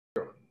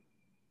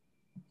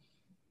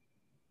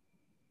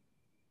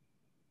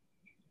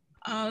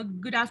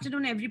Good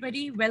afternoon,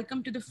 everybody.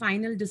 Welcome to the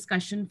final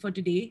discussion for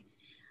today.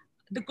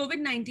 The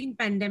COVID-19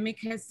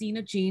 pandemic has seen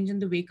a change in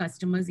the way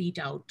customers eat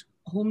out.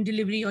 Home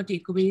delivery or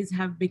takeaways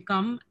have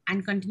become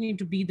and continue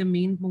to be the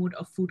main mode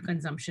of food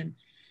consumption.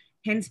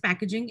 Hence,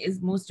 packaging is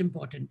most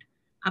important.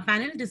 Our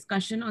panel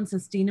discussion on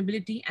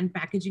sustainability and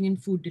packaging in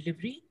food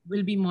delivery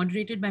will be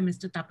moderated by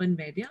Mr. Tapan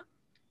Vaidya.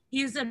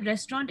 He is a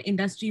restaurant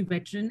industry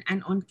veteran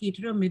and on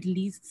Caterer Middle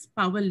East's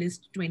Power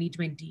List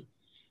 2020.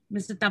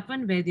 Mr.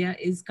 Tapan Vaidya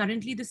is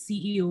currently the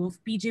CEO of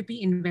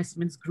PJP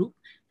Investments Group,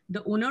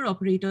 the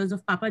owner-operators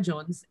of Papa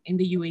John's in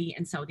the UAE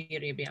and Saudi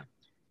Arabia.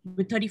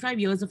 With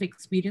 35 years of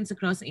experience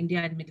across India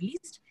and Middle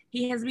East,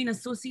 he has been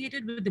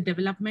associated with the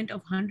development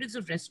of hundreds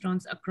of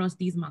restaurants across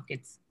these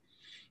markets.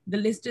 The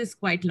list is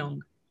quite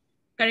long.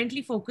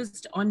 Currently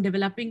focused on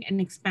developing and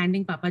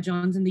expanding Papa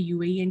John's in the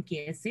UAE and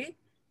KSA,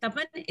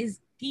 Tapan is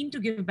keen to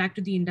give back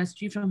to the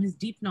industry from his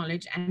deep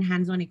knowledge and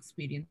hands-on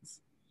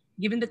experience.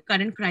 Given the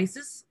current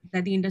crisis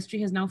that the industry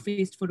has now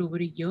faced for over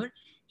a year,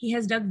 he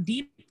has dug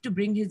deep to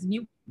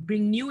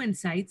bring new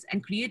insights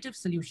and creative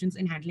solutions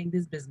in handling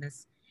this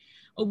business.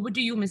 Over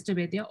to you, Mr.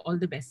 Vaidya. All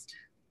the best.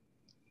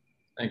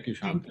 Thank you,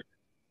 Shanti.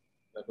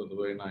 That was a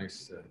very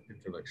nice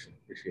introduction.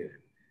 Appreciate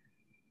it.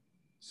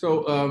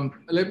 So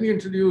let me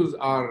introduce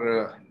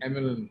our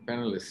eminent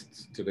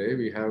panelists today.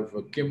 We have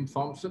Kim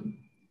Thompson,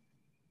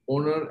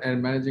 owner and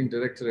managing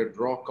director at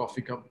Raw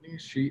Coffee Company.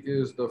 She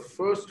is the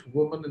first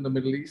woman in the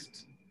Middle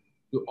East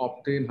to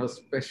obtain her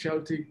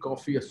Specialty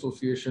Coffee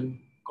Association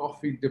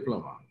coffee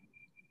diploma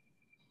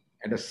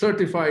and a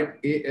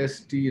certified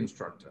AST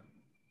instructor.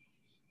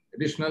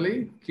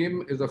 Additionally,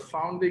 Kim is a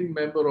founding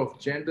member of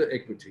Gender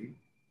Equity,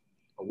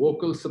 a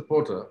vocal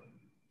supporter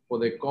for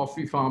their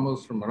coffee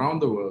farmers from around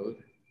the world,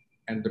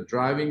 and the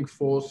driving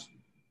force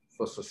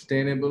for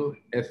sustainable,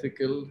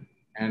 ethical,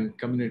 and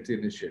community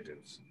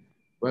initiatives.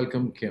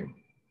 Welcome, Kim.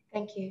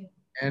 Thank you.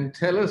 And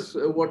tell us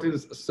what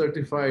is a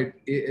certified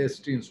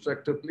AST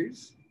instructor,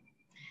 please?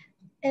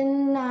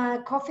 In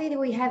coffee,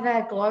 we have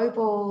a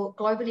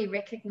globally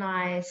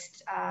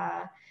recognized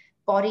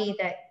body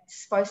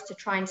that's supposed to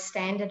try and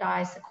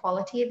standardize the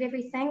quality of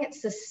everything.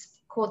 It's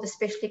called the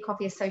Specialty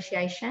Coffee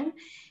Association.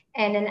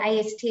 And an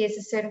AST is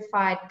a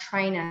certified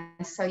trainer.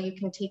 So you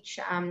can teach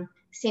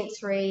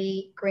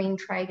sensory, green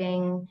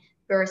trading,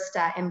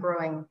 barista, and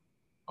brewing.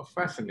 Oh,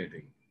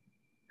 fascinating.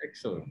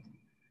 Excellent.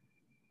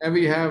 And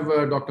we have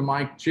Dr.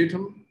 Mike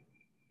Cheetham.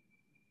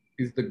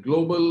 He's the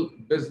Global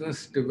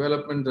Business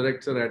Development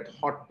Director at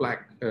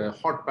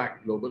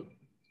Hotpack Global.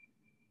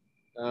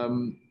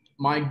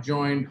 Mike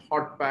joined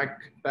Hotpack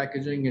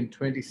Packaging in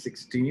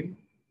 2016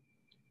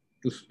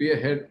 to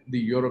spearhead the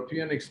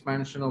European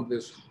expansion of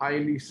this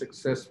highly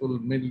successful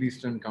Middle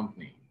Eastern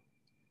company.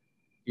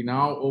 He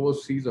now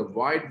oversees a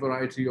wide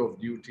variety of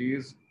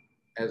duties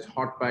as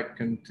Hotpack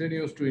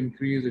continues to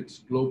increase its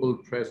global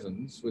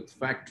presence with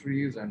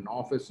factories and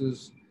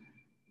offices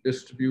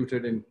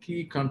distributed in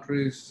key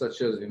countries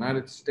such as the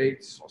United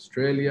States,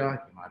 Australia,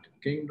 United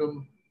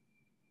Kingdom,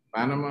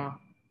 Panama,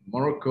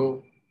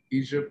 Morocco,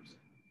 Egypt,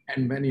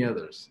 and many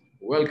others.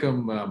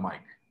 Welcome,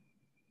 Mike.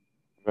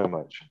 Very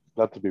much.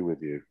 Glad to be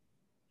with you.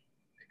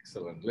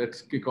 Excellent.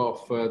 Let's kick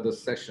off the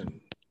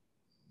session.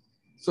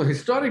 So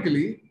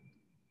historically,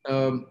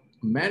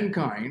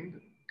 mankind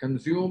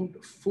consumed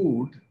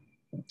food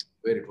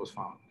where it was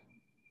found.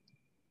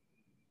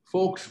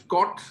 Folks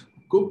caught,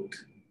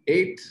 cooked,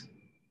 ate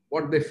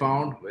what they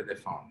found where they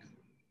found.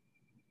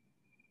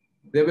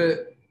 They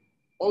were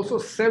also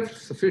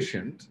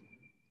self-sufficient,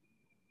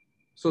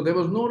 so there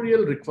was no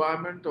real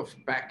requirement of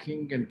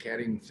packing and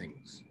carrying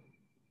things,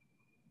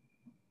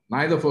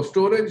 neither for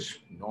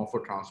storage nor for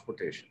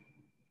transportation.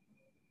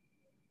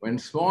 When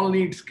small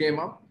needs came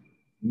up,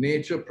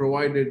 nature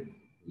provided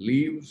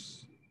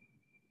leaves,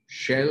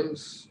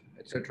 shells,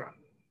 etc.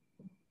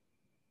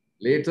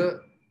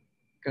 Later,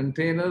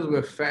 containers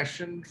were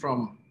fashioned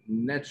from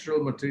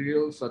natural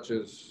materials such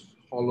as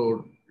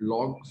hollowed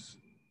logs,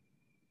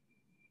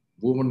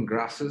 woven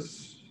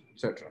grasses,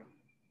 etc.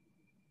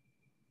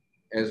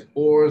 As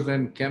ores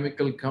and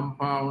chemical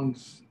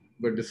compounds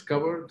were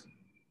discovered,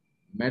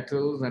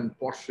 metals and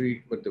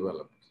pottery were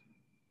developed,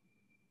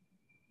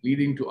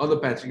 leading to other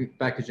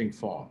packaging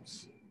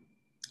forms.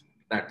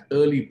 That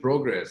early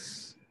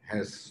progress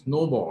has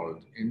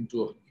snowballed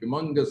into a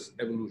humongous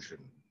evolution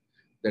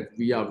that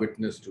we are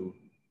witness to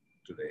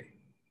today.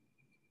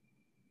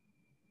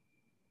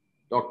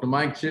 Dr.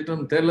 Mike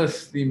Cheetham, tell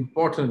us the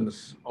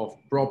importance of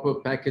proper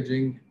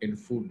packaging in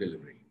food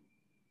delivery.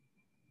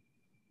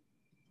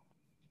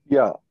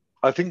 Yeah,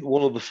 I think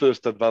one of the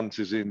first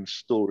advances in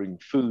storing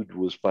food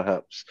was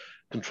perhaps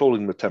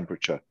controlling the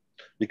temperature,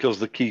 because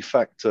the key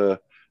factor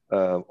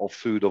of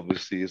food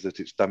obviously is that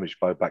it's damaged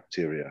by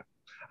bacteria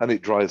and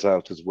it dries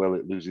out as well,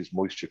 it loses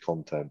moisture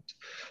content.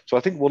 So I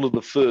think one of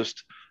the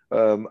first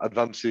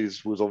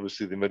advances was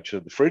obviously the invention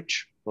of the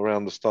fridge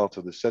around the start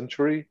of the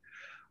century.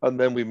 And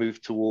then we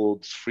moved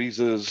towards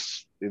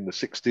freezers in the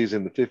 60s,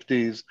 in the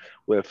 50s,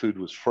 where food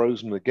was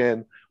frozen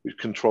again, which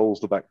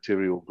controls the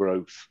bacterial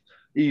growth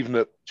even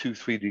at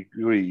 2-3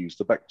 degrees,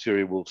 the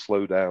bacteria will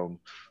slow down.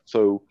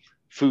 So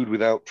food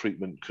without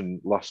treatment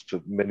can last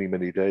for many,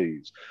 many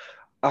days.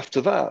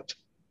 After that,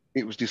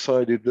 it was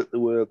decided that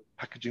there were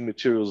packaging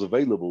materials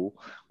available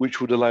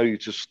which would allow you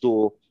to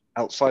store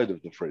outside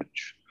of the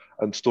fridge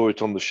and store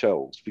it on the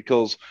shelves,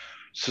 because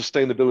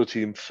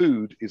sustainability in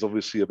food is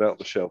obviously about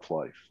the shelf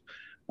life.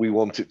 We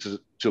want it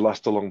to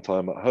last a long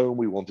time at home.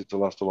 We want it to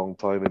last a long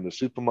time in the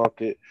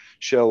supermarket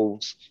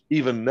shelves.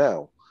 Even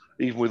now,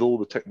 even with all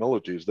the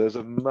technologies, there's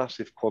a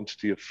massive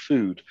quantity of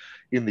food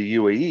in the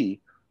UAE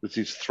that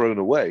is thrown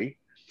away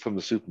from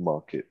the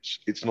supermarkets.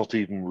 It's not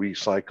even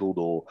recycled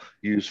or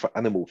used for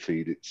animal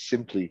feed. It's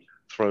simply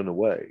thrown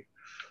away.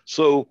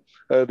 So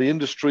the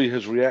industry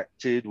has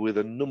reacted with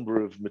a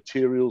number of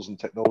materials and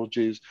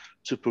technologies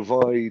to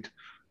provide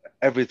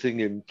everything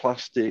in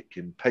plastic,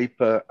 in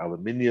paper,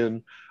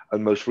 aluminium,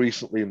 and most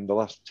recently in the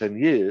last 10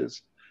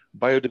 years,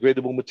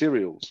 biodegradable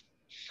materials,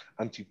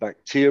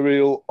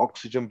 antibacterial,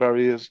 oxygen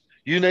barriers,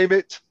 you name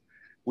it,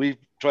 we've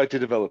tried to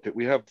develop it.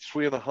 We have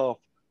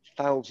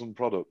 3,500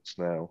 products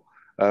now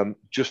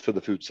just for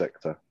the food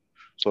sector.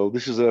 So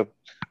this is and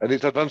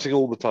it's advancing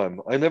all the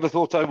time. I never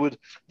thought I would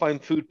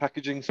find food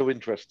packaging so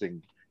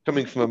interesting,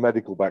 coming from a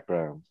medical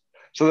background.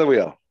 So there we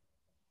are.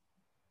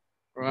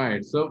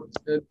 Right, so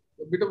a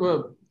bit of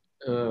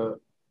a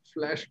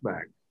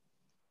flashback.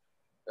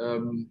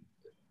 And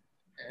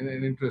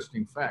an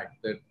interesting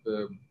fact that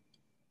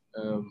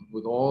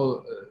with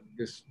all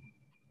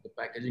the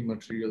packaging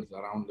materials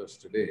around us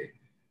today,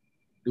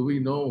 do we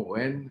know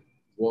when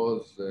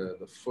was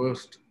the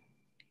first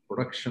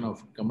production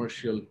of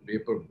commercial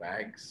paper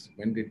bags?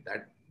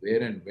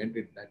 Where and when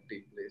did that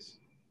take place?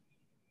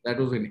 That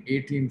was in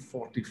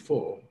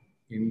 1844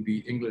 in the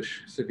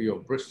English city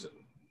of Bristol.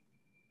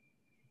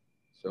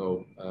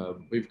 So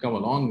we've come a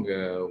long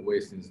way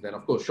since then.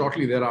 Of course,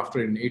 shortly thereafter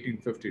in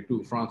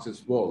 1852,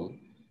 Francis Wall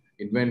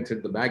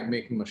invented the bag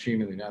making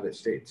machine in the United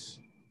States.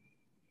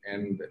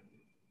 And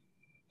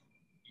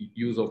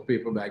use of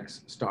paper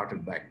bags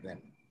started back then.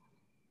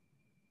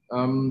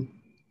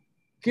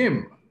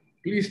 Kim,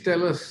 please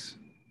tell us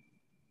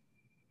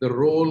the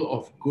role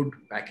of good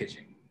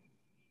packaging.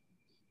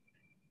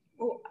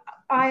 Well,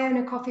 I own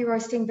a coffee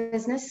roasting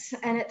business,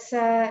 and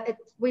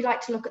we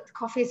like to look at the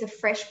coffee as a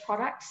fresh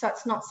product. So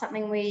it's not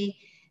something we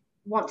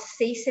want to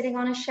see sitting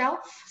on a shelf.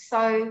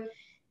 So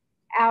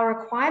our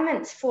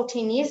requirements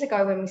 14 years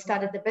ago when we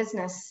started the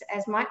business,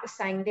 as Mike was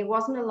saying, there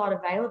wasn't a lot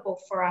available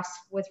for us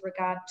with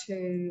regard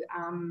to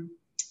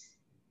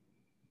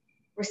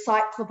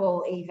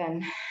recyclable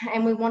even.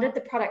 And we wanted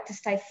the product to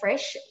stay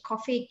fresh.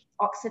 Coffee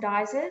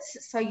oxidizes.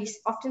 So you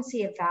often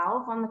see a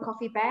valve on the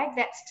coffee bag.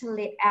 That's to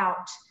let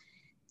out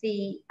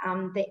the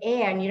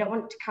air, and you don't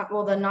want it to come,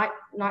 well, the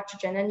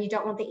nitrogen, and you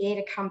don't want the air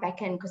to come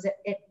back in because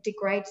it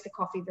degrades the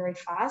coffee very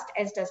fast,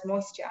 as does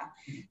moisture.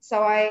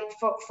 So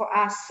for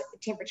us,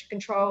 temperature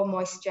control,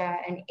 moisture,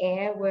 and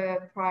air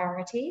were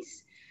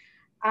priorities.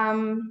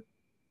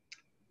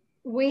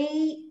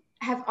 We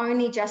have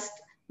only just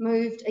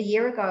moved a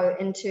year ago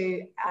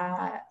into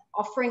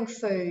offering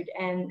food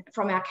and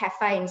from our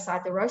cafe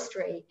inside the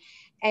roastery.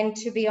 And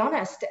to be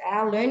honest,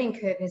 our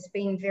learning curve has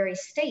been very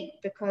steep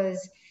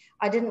because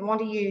I didn't want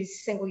to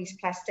use single-use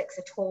plastics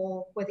at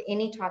all with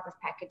any type of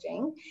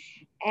packaging.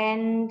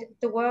 And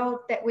the world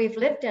that we've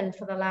lived in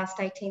for the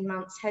last 18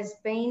 months has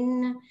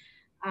been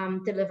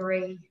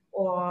delivery,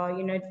 or,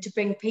 you know, to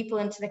bring people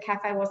into the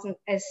cafe wasn't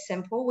as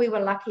simple. We were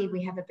lucky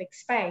we have a big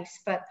space,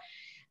 but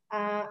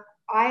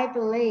I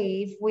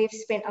believe we've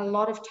spent a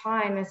lot of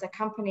time as a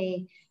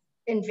company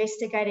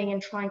investigating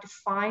and trying to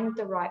find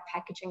the right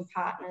packaging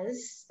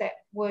partners that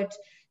would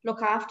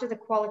look after the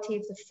quality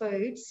of the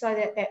food, so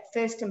that that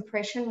first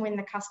impression when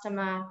the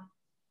customer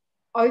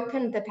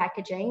opened the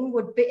packaging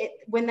would be,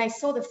 when they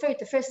saw the food,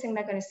 the first thing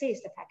they're going to see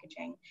is the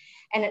packaging.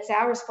 And it's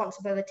our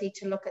responsibility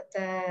to look at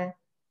the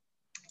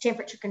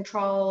temperature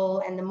control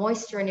and the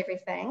moisture and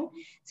everything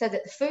so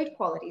that the food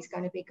quality is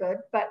going to be good.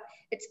 But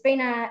it's been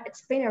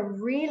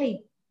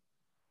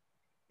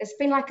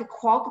like a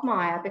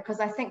quagmire, because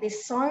I think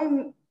there's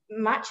so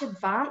much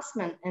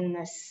advancement in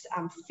this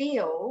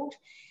field,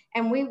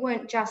 and we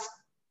weren't just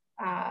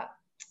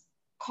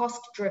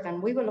cost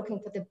driven. We were looking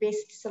for the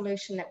best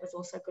solution that was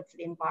also good for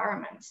the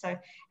environment. So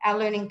our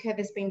learning curve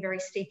has been very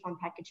steep on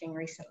packaging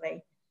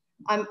recently.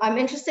 I'm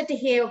interested to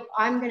hear.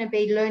 I'm going to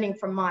be learning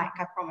from Mike,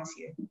 I promise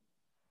you.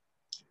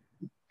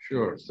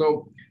 Sure.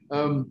 So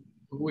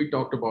we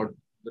talked about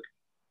the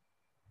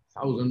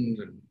thousands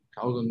and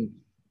thousands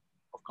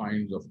of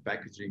kinds of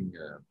packaging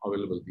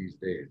available these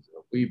days.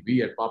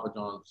 We at Papa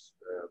John's,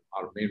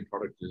 our main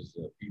product is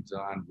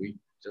pizza, and we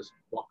just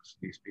box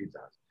these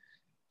pizzas.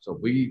 So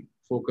we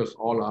focus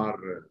all our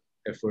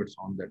efforts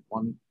on that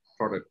one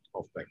product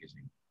of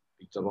packaging,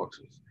 pizza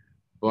boxes.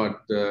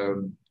 But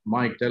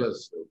Mike, tell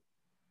us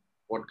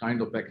what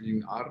kind of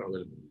packaging are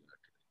available?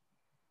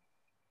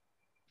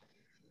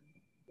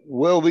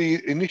 Well,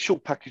 the initial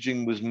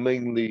packaging was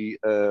mainly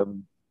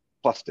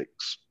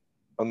plastics,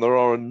 and there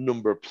are a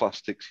number of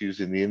plastics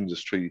used in the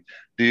industry.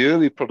 The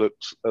early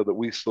products that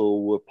we saw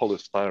were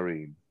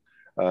polystyrene,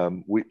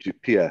 which is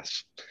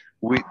PS,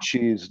 which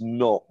is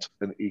not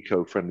an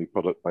eco-friendly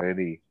product by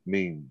any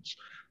means.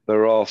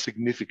 There are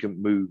significant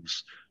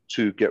moves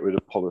to get rid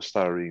of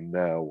polystyrene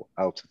now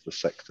out of the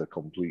sector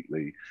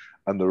completely.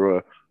 And there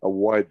are a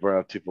wide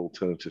variety of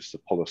alternatives to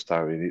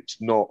polystyrene.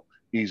 It's not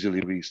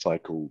easily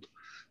recycled.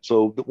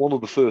 So one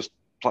of the first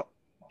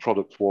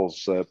products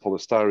was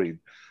polystyrene.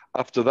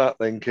 After that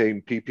then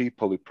came PP,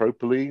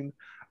 polypropylene,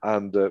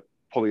 and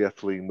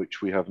polyethylene,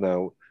 which we have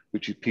now,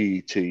 which is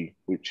PET,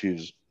 which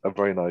is a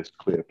very nice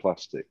clear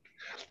plastic.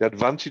 The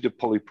advantage of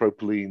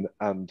polypropylene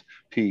and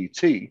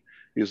PET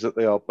is that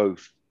they are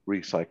both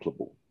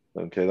recyclable.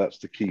 Okay, that's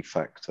the key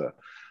factor.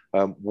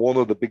 One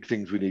of the big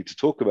things we need to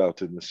talk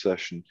about in this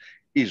session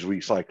is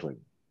recycling,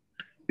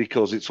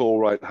 because it's all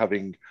right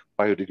having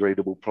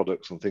biodegradable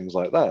products and things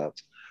like that,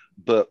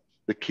 but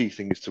the key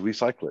thing is to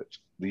recycle it.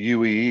 The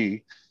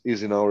UEE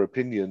is, in our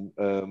opinion,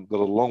 got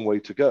a long way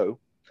to go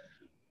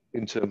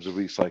in terms of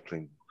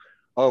recycling.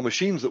 Our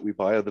machines that we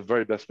buy are the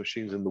very best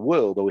machines in the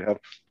world, or we have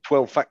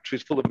 12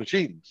 factories full of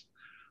machines.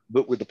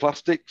 But with the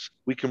plastics,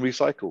 we can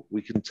recycle.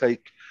 We can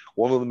take,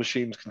 one of the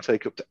machines can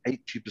take up to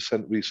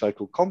 80%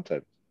 recycled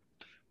content,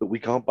 but we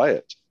can't buy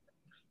it.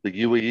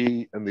 The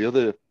UAE and the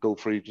other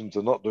Gulf regions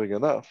are not doing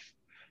enough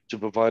to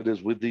provide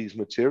us with these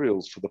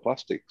materials for the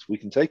plastics. We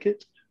can take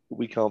it, but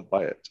we can't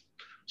buy it.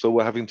 So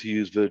we're having to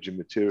use virgin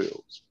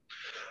materials.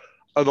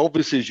 And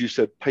obviously, as you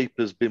said,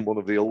 paper's been one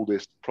of the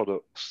oldest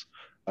products.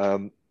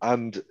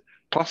 And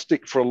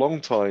plastic for a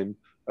long time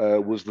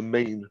was the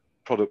main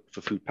product for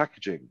food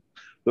packaging.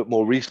 But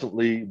more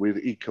recently, with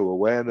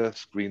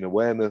eco-awareness, green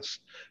awareness,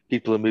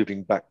 people are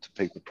moving back to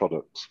paper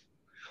products.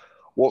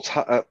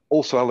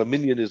 Also,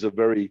 aluminium is a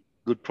very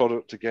good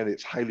product. Again,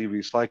 it's highly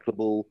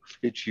recyclable.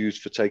 It's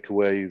used for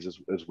takeaways,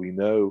 as we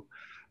know.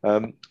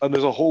 And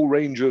there's a whole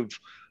range of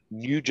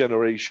new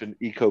generation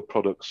eco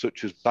products,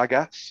 such as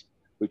bagasse,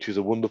 which is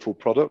a wonderful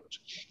product.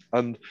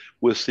 And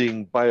we're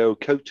seeing bio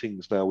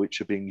coatings now,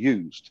 which are being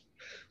used.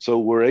 So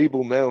we're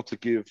able now to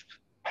give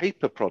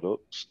paper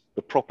products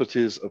the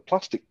properties of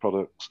plastic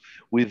products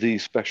with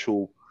these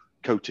special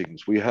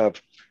coatings. We have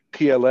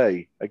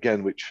PLA,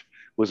 again, which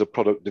was a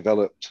product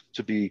developed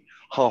to be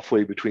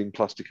halfway between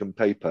plastic and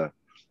paper.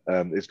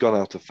 It's gone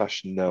out of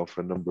fashion now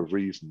for a number of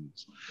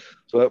reasons.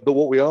 So, but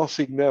what we are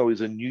seeing now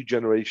is a new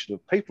generation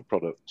of paper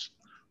products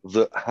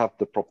that have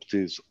the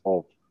properties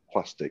of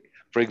plastic.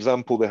 For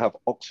example, they have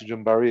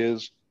oxygen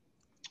barriers.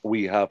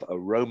 We have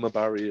aroma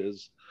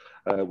barriers.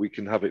 We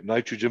can have it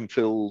nitrogen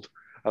filled,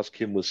 as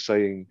Kim was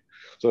saying.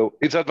 So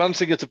it's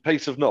advancing at a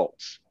pace of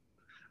knots.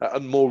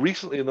 And more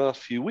recently, in the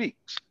last few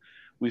weeks,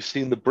 we've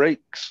seen the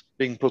brakes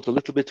being put a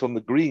little bit on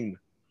the green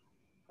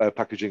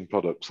packaging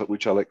products,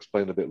 which I'll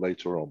explain a bit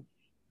later on.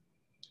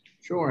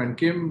 Sure. And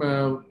Kim,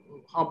 how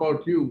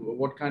about you?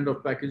 What kind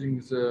of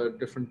packagings,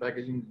 different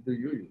packaging do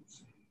you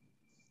use?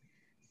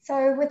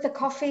 So with the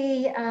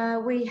coffee,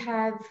 we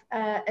have,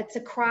 it's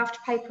a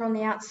craft paper on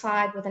the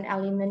outside with an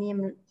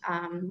aluminium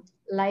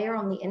layer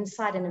on the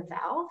inside and a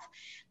valve.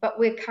 But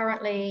we're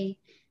currently,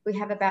 we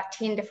have about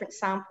 10 different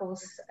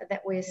samples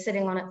that we're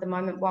sitting on at the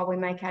moment while we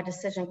make our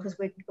decision, because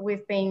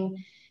we've been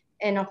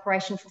in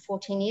operation for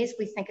 14 years.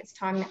 We think it's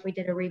time that we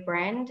did a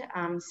rebrand.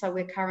 So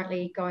we're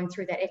currently going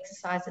through that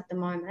exercise at the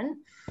moment.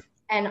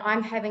 And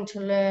I'm having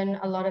to learn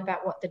a lot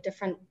about what the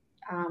different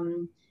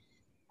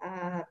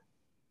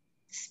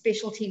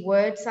specialty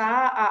words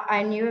are.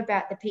 I knew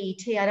about the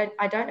PET.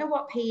 I don't know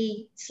what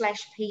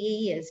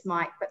PE/PE is,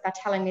 Mike, but they're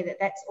telling me that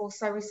that's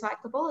also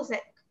recyclable.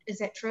 Is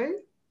that true?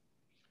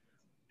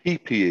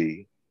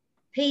 PPE.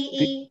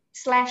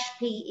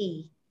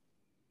 PE/PE.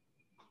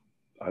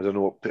 I don't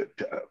know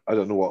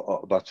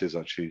what that is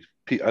actually.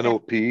 I know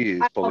what PE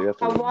is,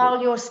 polyethylene.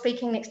 While you're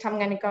speaking next time, I'm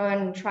going to go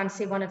and try and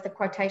see one of the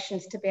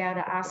quotations to be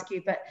able to ask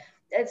you, but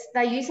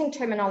they're using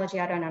terminology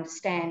I don't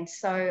understand.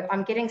 So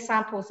I'm getting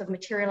samples of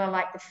material I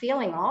like the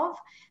feeling of,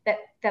 that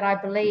I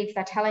believe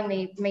they're telling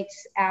me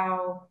meets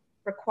our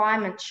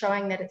requirements,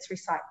 showing that it's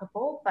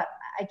recyclable. But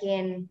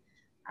again,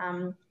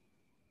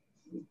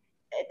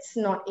 it's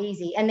not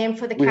easy. And then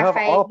for the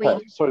cafe,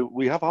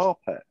 we have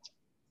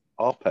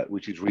RPET,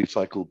 which is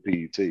recycled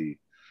PET.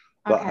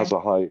 That has a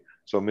high,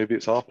 so maybe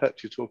it's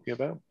RPET you're talking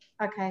about?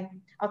 Okay,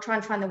 I'll try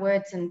and find the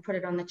words and put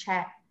it on the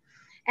chat.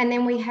 And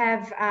then we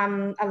have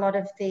a lot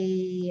of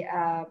the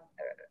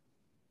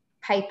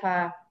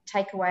paper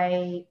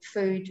takeaway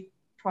food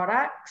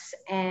products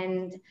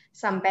and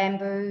some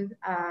bamboo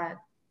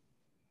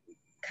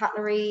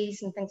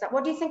cutleries and things like that.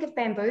 What do you think of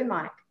bamboo,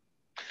 Mike?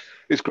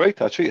 It's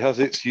great, actually. It has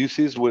its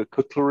uses. We're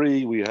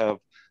cutlery. We have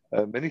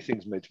many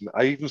things made from it.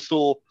 I even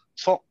saw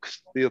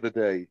socks the other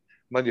day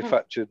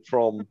manufactured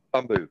from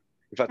bamboo.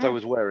 In fact, I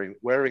was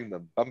wearing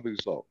them, bamboo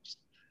socks.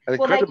 And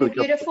well, they do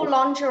beautiful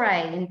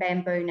lingerie in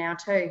bamboo now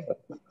too.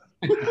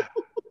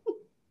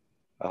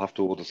 I'll have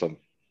to order some.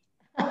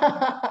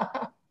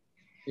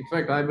 In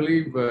fact, I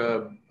believe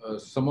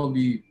some of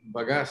the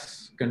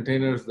bagasse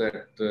containers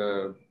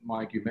that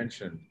Mike, you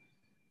mentioned,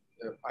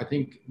 I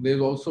think there's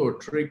also a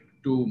trick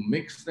to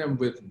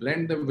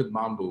blend them with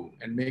bamboo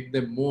and make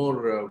them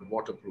more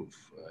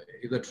waterproof.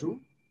 Is that true?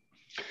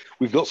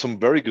 We've got some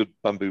very good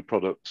bamboo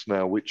products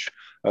now, which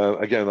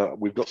again,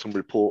 we've got some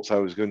reports I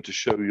was going to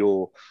show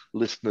your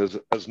listeners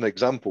as an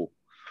example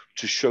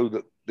to show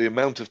that the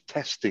amount of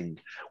testing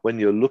when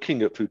you're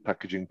looking at food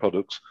packaging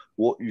products,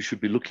 what you should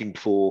be looking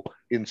for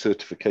in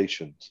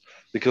certifications,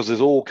 because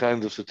there's all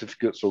kinds of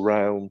certificates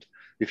around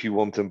if you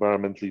want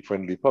environmentally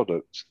friendly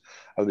products.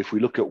 And if we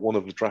look at one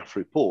of the draft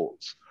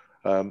reports,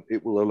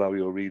 it will allow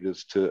your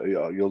readers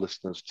to, your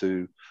listeners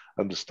to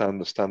understand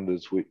the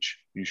standards which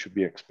you should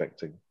be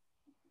expecting.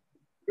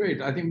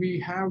 Great. I think we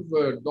have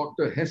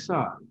Dr.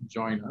 Hessa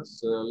join us.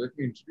 Let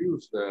me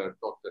introduce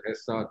Dr.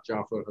 Hessa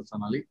Jaffar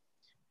Hassan Ali.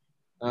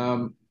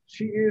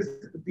 She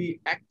is the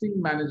acting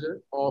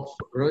manager of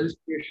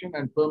Registration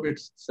and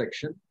Permits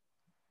Section,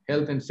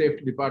 Health and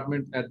Safety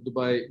Department at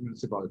Dubai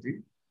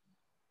Municipality.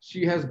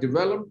 She has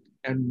developed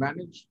and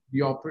managed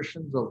the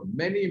operations of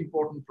many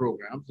important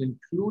programs,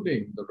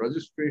 including the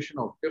registration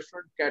of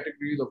different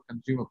categories of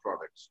consumer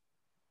products.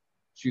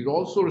 She's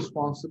also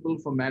responsible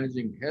for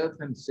managing health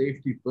and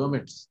safety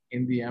permits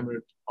in the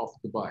Emirate of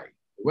Dubai.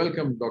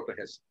 Welcome, Dr.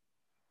 Hessa.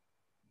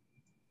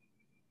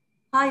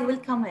 Hi,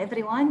 welcome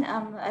everyone.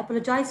 I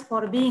apologize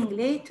for being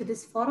late to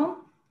this forum.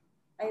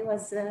 I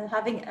was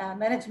having a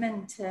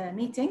management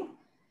meeting.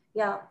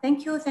 Yeah,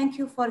 thank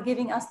you for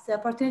giving us the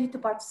opportunity to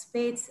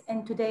participate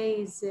in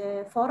today's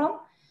forum.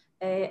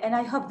 And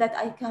I hope that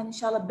I can,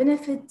 inshallah,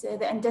 benefit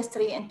the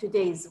industry in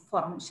today's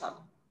forum,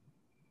 inshallah.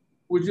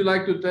 Would you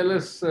like to tell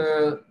us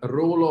a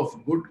role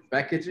of good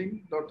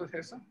packaging, Dr.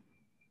 Hessa?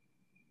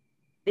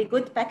 The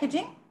good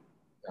packaging?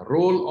 A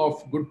role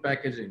of good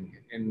packaging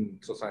in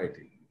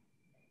society.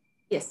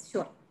 Yes,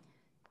 sure.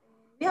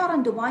 We are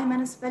in Dubai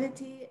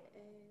Municipality.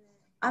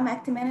 I'm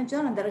acting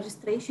manager in the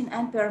registration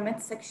and permit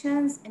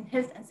sections in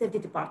Health and Safety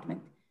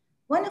Department.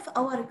 One of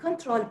our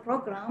control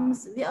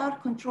programs, we are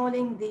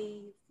controlling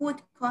the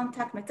food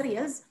contact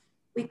materials.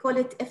 We call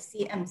it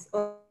FCMs,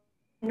 or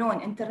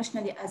known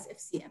internationally as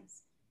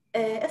FCMs.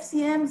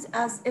 FCMs,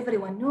 as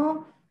everyone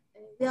knows,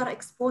 they are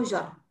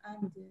exposure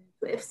and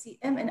to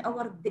FCM in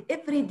our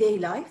everyday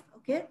life.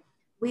 Okay,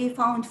 we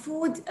found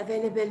food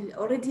available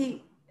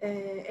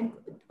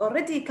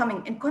already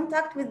coming in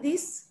contact with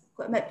this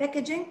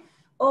packaging,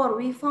 or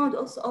we found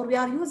also, or we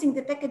are using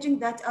the packaging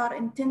that are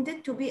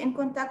intended to be in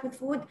contact with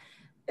food,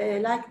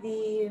 like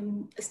the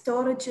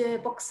storage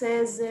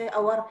boxes,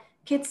 our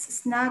kids'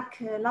 snack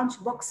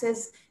lunch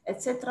boxes,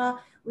 etc.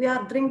 We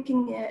are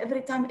drinking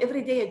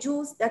every day a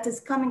juice that is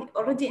coming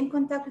already in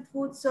contact with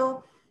food.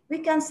 So we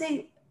can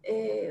say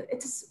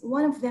it is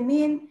one of the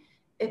main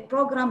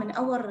program in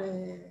our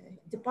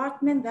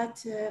department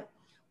that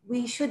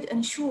we should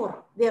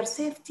ensure their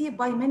safety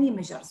by many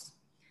measures.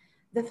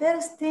 The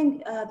first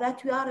thing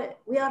that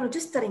we are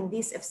registering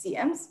these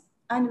FCMs,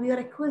 and we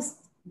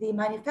request the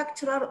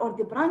manufacturer or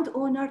the brand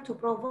owner to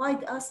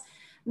provide us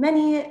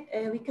many,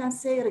 we can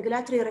say,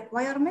 regulatory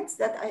requirements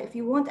that if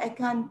you want, I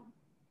can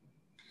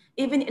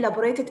even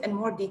elaborate it in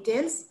more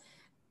details.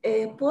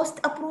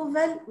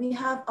 Post-approval, we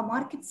have a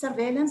market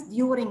surveillance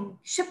during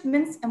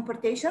shipments,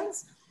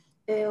 importations,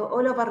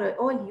 all over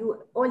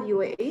all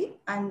UAE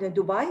and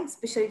Dubai,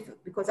 especially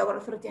because our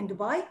authority in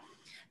Dubai.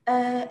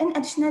 In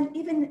addition,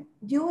 even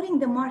during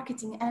the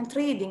marketing and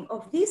trading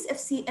of these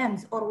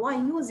FCMs or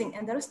while using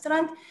in the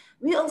restaurant,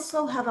 we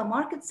also have a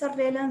market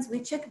surveillance.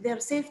 We check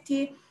their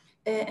safety,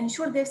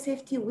 ensure their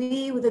safety.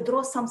 We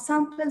withdraw some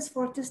samples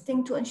for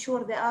testing to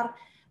ensure they are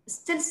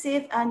still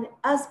safe and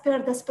as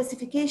per the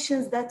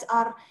specifications that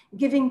are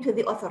given to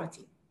the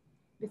authority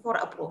before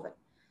approval.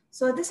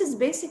 So this is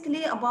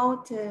basically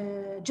about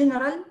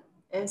general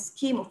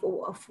scheme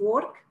of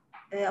work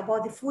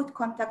about the food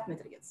contact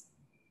materials.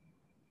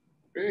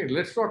 Great.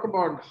 Let's talk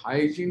about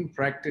hygiene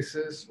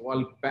practices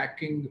while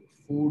packing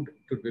food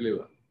to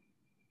deliver.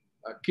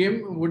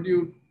 Kim, would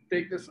you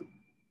take this?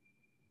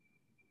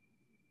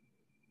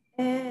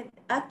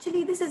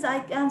 Actually, this is, I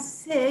can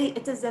say,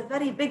 it is a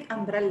very big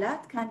umbrella.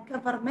 It can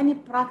cover many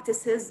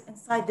practices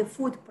inside the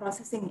food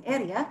processing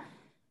area.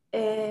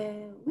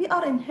 We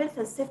are in Health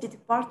and Safety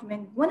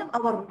Department. One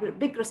of our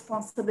big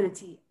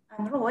responsibility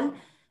and role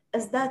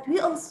is that we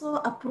also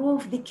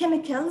approve the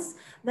chemicals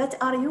that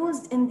are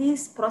used in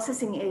these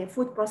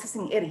food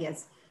processing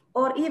areas,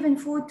 or even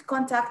food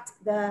contact,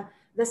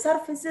 the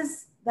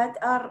surfaces that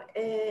are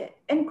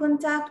in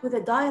contact with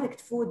the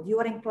direct food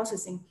during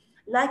processing,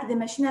 like the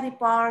machinery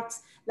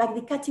parts, like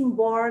the cutting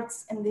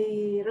boards in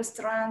the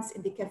restaurants,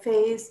 in the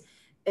cafes,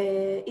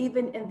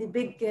 even in the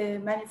big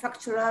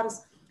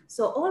manufacturers.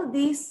 So all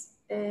these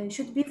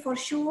should be for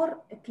sure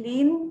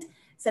cleaned,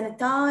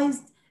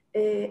 sanitized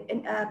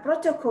in a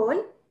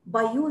protocol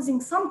by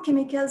using some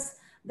chemicals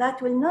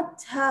that will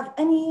not have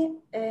any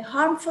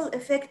harmful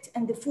effect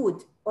in the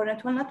food, or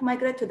it will not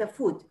migrate to the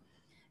food.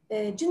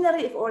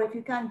 Generally, if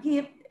you can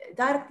give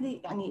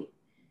directly,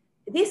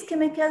 these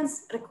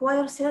chemicals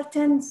require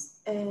certain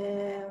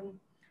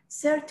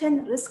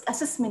risk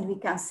assessment, we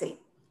can say.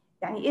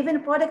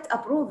 Even product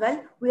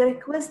approval, we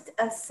request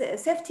a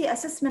safety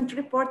assessment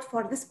report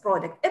for this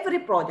product, every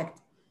product,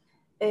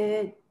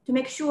 to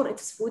make sure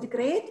it's food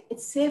grade,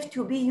 it's safe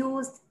to be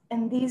used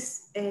in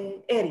these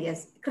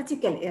areas,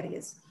 critical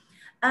areas.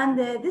 And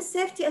this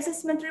safety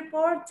assessment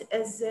report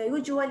is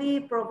usually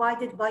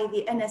provided by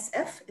the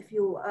NSF, if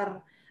you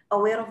are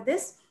aware of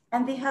this,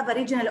 and they have a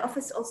regional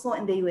office also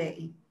in the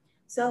UAE.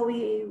 So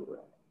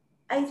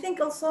I think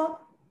also,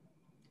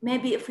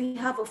 maybe if we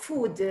have a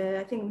food,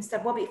 I think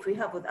Mr. Bobby, if we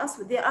have with us,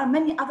 there are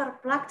many other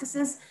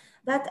practices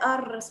that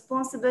are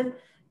responsible,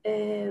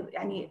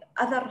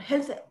 other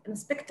health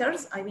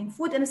inspectors, I mean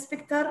food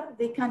inspector,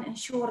 they can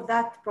ensure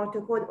that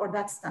protocol or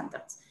that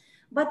standards.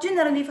 But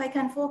generally, if I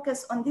can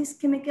focus on these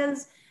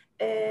chemicals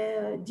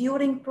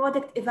during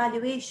product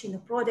evaluation,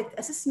 product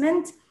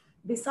assessment,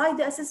 beside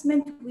the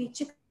assessment, we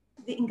check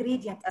the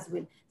ingredient as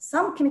well.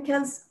 Some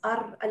chemicals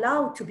are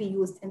allowed to be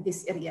used in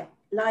this area.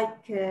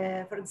 Like,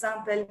 for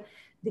example,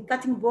 the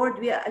cutting board,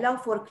 we allow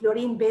for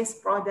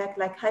chlorine-based product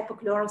like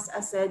hypochlorous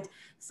acid,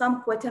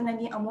 some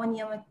quaternary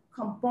ammonium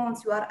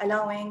compounds we are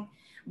allowing.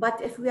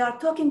 But if we are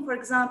talking, for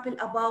example,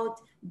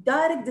 about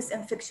direct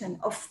disinfection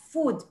of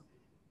food,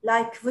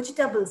 like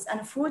vegetables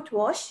and fruit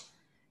wash,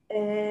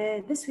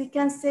 this we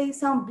can say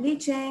some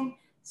bleaching,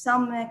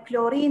 some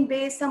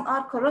chlorine-based, some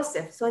are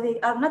corrosive. So they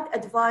are not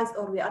advised,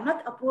 or we are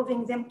not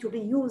approving them to be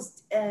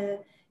used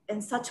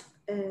in such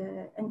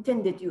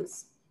intended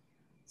use.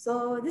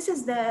 So this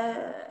is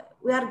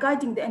we are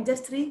guiding the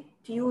industry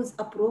to use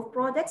approved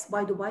products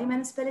by Dubai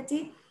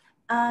Municipality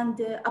and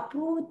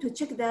approved to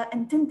check the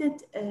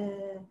intended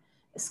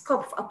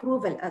scope of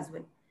approval as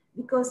well.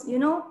 Because, you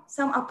know,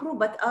 some approved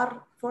but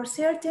are for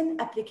certain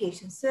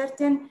applications,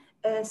 certain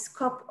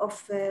scope of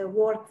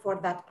work for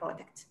that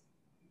product.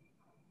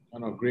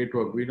 No, great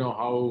work. We know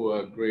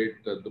how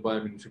great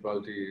Dubai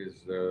Municipality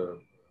is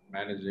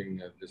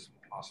managing this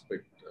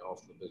aspect of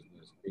the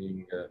business,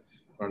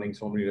 running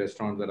so many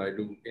restaurants that I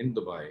do in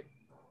Dubai.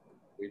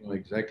 We know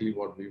exactly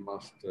what we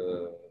must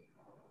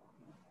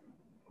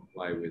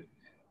comply with.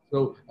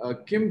 So,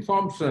 Kim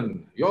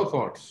Thompson, your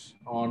thoughts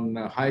on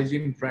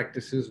hygiene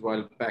practices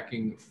while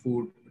packing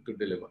food to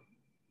deliver?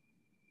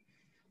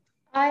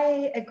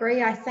 I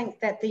agree. I think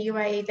that the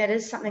UAE, that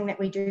is something that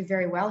we do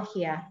very well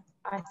here.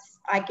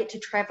 I get to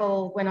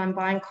travel when I'm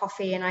buying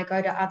coffee, and I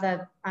go to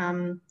other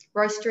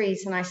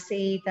roasteries, and I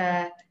see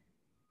the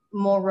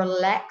more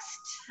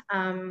relaxed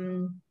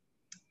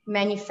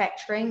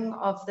manufacturing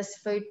of this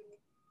food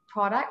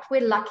product.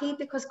 We're lucky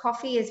because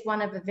coffee is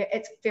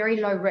it's very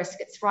low risk.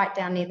 It's right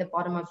down near the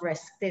bottom of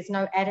risk. There's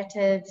no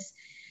additives.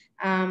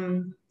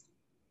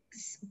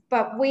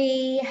 But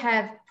we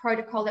have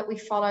protocol that we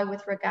follow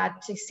with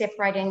regard to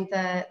separating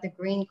the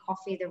green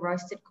coffee, the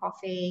roasted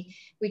coffee.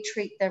 We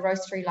treat the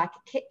roastery like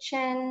a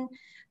kitchen.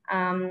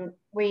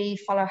 We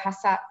follow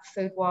Hessa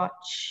Food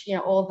Watch, you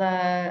know, all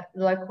the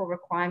local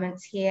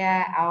requirements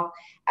here. Our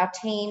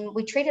team,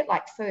 we treat it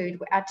like food.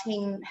 Our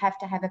team have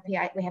to have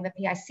we have a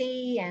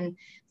PIC and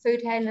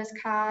food handlers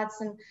cards,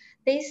 and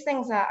these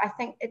things are, I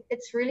think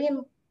it's really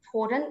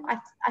important.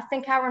 I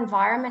think our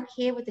environment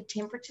here with the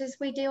temperatures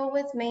we deal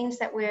with means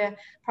that we're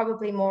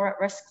probably more at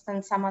risk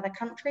than some other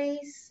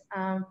countries.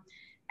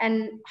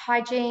 And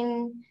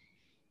hygiene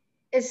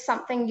is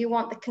something you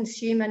want the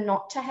consumer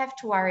not to have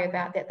to worry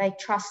about, that they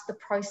trust the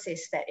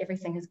process that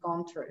everything has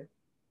gone through.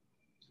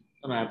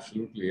 No,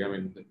 absolutely. I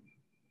mean,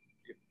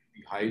 if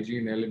the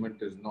hygiene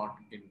element is not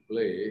in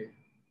play,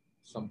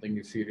 something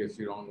is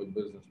seriously wrong with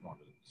business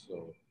model.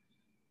 So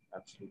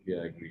absolutely,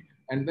 I agree.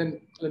 And then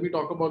let me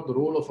talk about the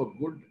role of a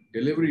good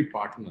delivery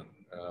partner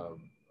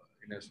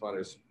in as far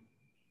as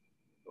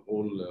the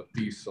whole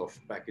piece of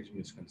packaging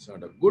is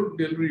concerned. A good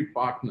delivery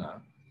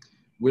partner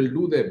will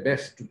do their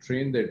best to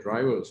train their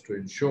drivers to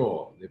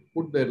ensure they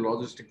put their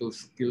logistical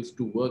skills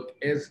to work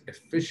as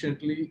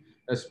efficiently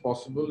as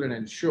possible and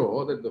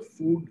ensure that the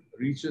food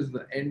reaches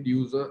the end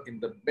user in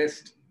the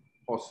best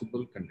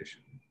possible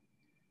condition.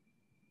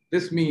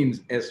 This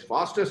means as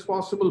fast as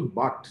possible,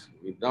 but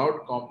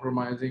without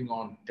compromising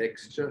on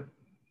texture,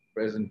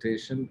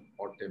 presentation,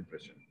 or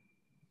temperature.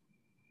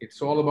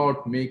 It's all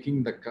about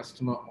making the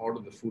customer order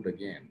the food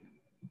again.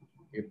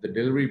 If the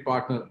delivery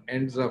partner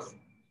ends up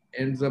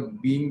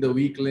being the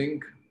weak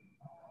link,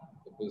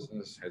 the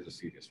business has a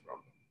serious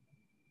problem.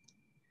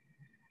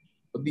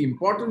 But the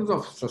importance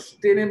of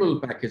sustainable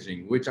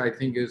packaging, which I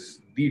think is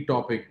the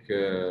topic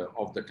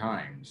of the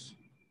times,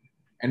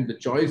 and the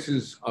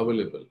choices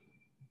available.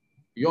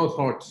 Your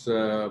thoughts,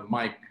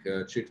 Mike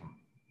Cheetham?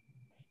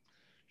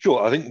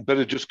 Sure, I think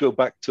better just go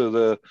back to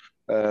the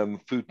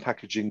food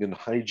packaging and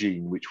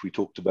hygiene, which we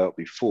talked about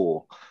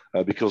before,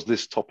 because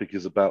this topic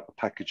is about the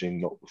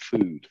packaging, not the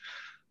food.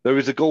 There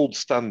is a gold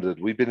standard.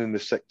 We've been in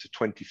this sector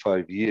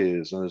 25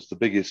 years, and as the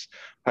biggest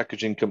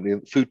packaging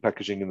company, food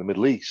packaging in the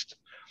Middle East,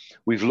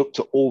 we've looked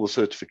at all the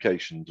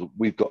certifications.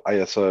 We've got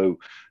ISO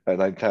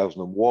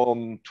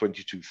 9001,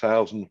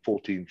 22000,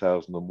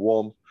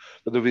 14001,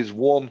 but there is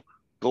one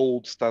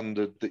gold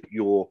standard that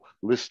your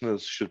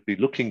listeners should be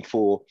looking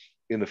for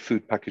in a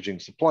food packaging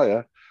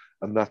supplier,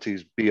 and that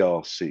is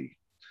BRC.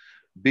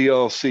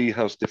 BRC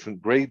has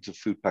different grades of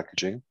food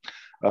packaging,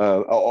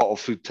 or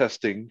food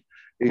testing.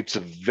 It's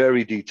a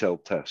very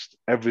detailed test,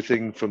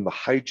 everything from the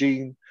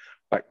hygiene,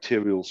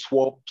 bacterial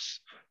swabs,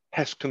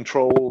 pest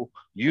control,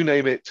 you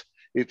name it,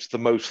 it's the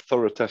most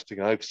thorough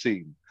testing I've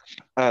seen.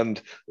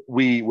 And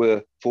we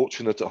were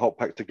fortunate at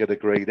Hotpack to get a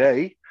grade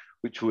A,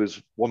 which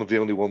was one of the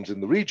only ones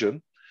in the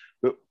region.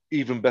 But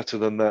even better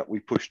than that, we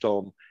pushed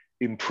on,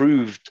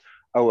 improved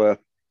our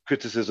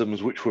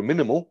criticisms, which were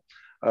minimal,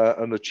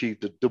 and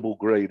achieved a double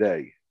grade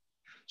A.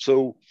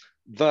 So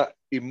that,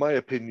 in my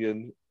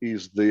opinion,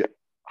 is the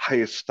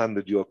highest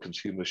standard your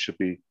consumers should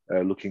be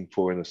looking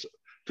for in a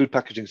food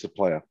packaging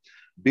supplier.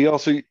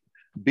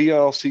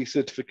 BRC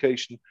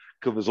certification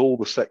covers all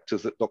the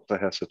sectors that Dr.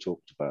 Hessa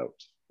talked about.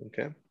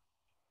 Okay.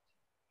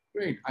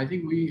 Great. I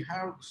think we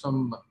have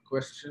some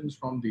questions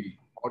from the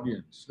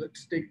audience.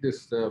 Let's take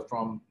this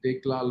from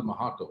Teklal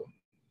Mahato.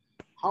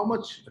 How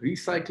much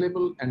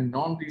recyclable and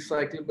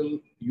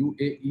non-recyclable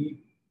UAE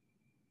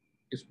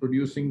is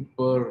producing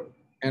per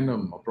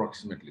annum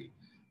approximately?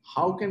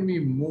 How can we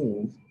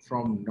move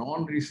from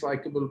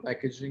non-recyclable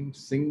packaging,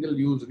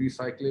 single-use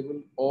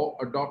recyclable, or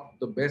adopt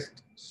the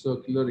best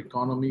circular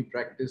economy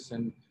practice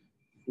in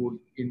food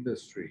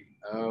industry?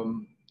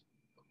 Who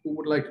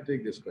would like to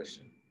take this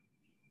question?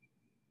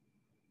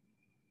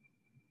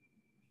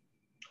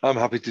 I'm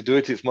happy to do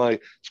it. It's my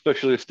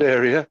specialist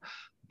area,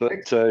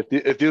 but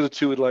if the other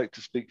two would like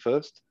to speak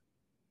first.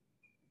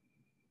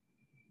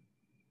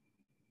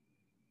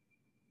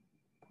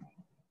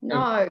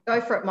 No,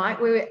 go for it, Mike.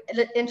 We were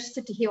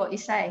interested to hear what you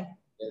say.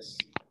 Yes.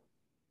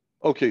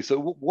 Okay, so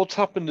what's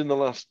happened in the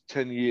last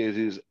 10 years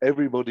is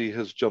everybody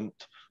has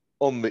jumped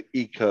on the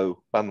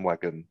eco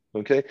bandwagon,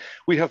 okay?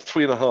 We have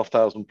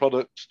 3,500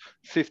 products,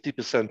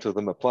 50% of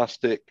them are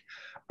plastic.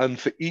 And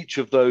for each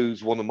of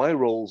those, one of my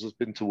roles has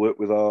been to work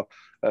with our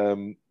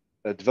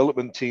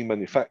development team,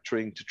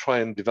 manufacturing, to try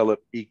and develop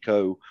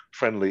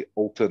eco-friendly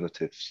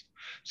alternatives.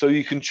 So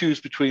you can choose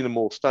between a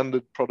more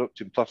standard product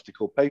in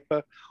plastic or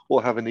paper,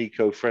 or have an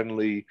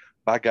eco-friendly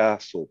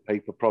bagasse or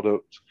paper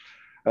product.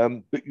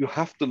 But you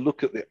have to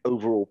look at the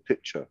overall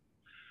picture.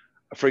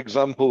 For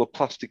example, a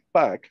plastic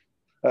bag,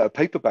 a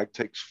paper bag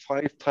takes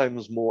 5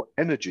 times more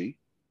energy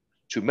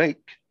to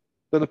make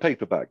than a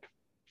paper bag.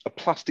 A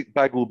plastic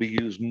bag will be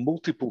used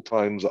multiple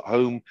times at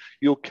home.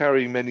 You'll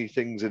carry many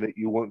things in it.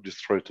 You won't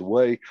just throw it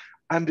away.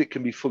 And it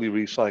can be fully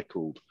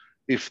recycled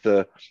if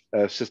the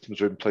systems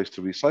are in place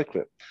to recycle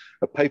it.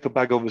 A paper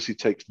bag obviously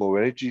takes more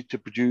energy to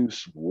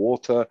produce,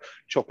 water,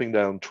 chopping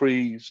down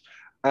trees,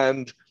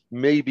 and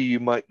maybe you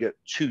might get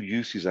 2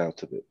 uses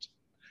out of it.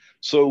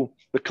 So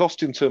the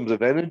cost in terms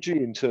of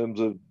energy, in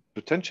terms of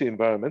potentially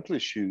environmental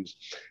issues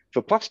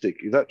for plastic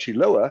is actually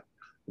lower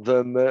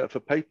than for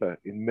paper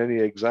in many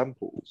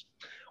examples.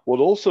 What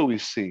also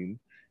we've seen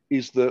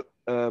is that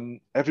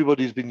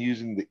everybody's been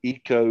using the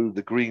eco,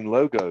 the green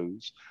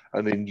logos,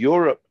 and in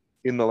Europe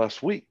in the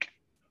last week,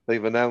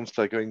 they've announced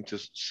they're going to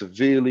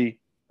severely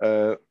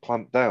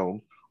clamp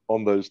down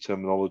on those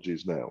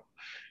terminologies now.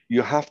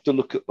 You have to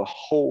look at the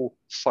whole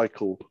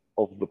cycle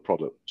of the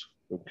product,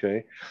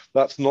 okay?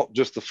 That's not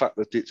just the fact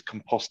that it's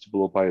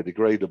compostable or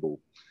biodegradable.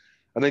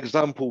 An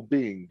example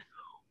being,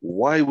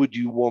 why would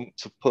you want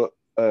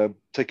to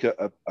take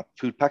a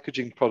food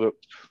packaging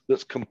product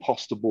that's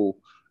compostable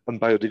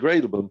and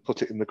biodegradable and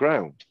put it in the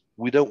ground?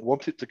 We don't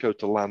want it to go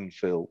to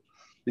landfill,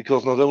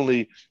 because not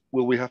only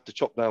will we have to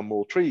chop down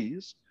more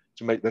trees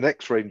to make the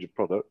next range of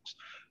products,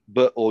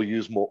 or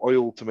use more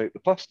oil to make the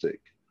plastic,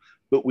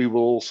 but we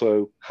will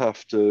also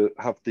have to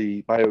have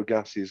the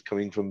biogases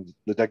coming from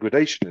the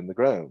degradation in the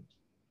ground.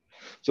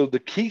 So the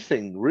key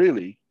thing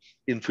really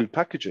in food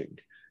packaging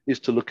is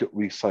to look at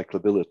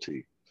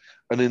recyclability.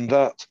 And in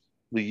that,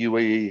 the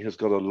UAE has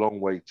got a long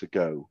way to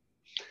go.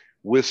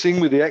 We're seeing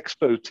with the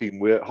Expo team,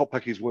 where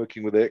Hotpack is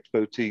working with the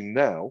Expo team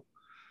now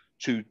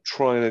to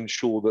try and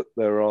ensure that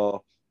there are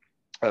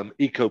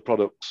eco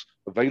products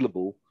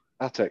available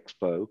at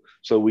Expo,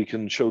 so we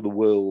can show the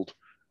world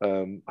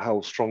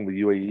how strong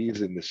the UAE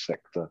is in this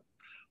sector.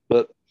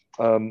 But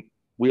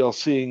we are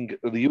seeing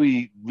the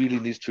UAE really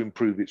needs to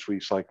improve its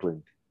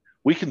recycling.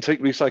 We can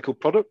take recycled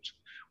product,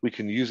 we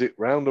can use it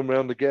round and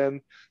round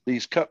again.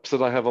 These cups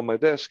that I have on my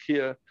desk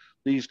here,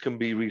 these can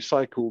be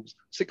recycled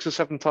 6 or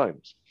 7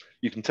 times.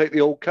 You can take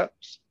the old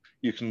cups,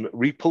 you can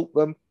repulp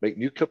them, make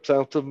new cups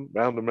out of them,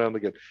 round and round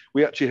again.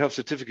 We actually have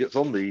certificates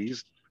on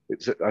these.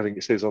 I think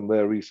it says on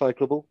there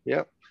recyclable,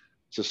 yeah,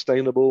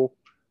 sustainable.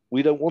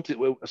 We don't want it,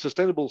 well,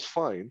 sustainable is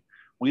fine.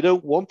 We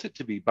don't want it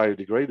to be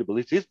biodegradable.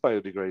 It is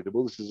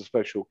biodegradable, this is a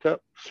special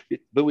cup,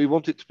 but we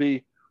want it to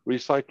be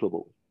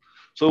recyclable.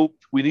 So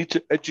we need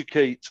to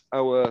educate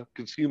our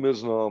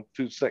consumers and our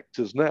food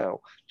sectors now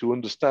to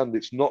understand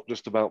it's not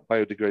just about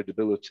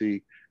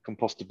biodegradability,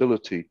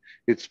 compostability,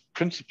 it's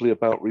principally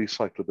about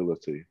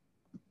recyclability.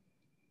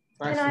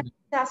 Can I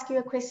ask you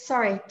a question?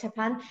 Sorry,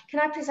 Tapan. Can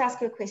I please ask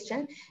you a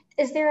question?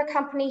 Is there a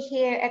company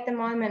here at the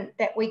moment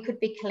that we could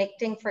be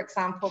collecting, for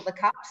example, the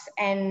cups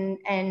and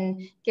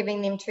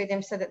giving them to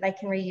them so that they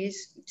can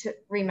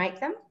remake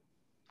them?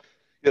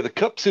 Yeah, the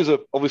cups is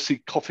obviously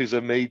coffee is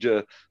a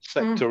major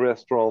sector.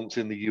 Restaurants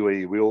in the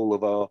UAE, we all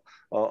love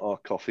our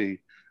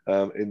coffee,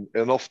 and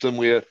often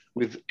with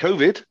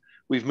COVID,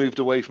 we've moved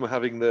away from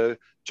having the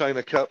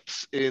China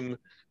cups in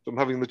from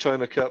having the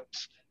China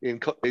cups in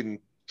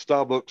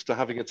Starbucks to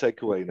having a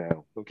takeaway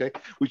now, okay?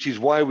 Which is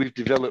why we've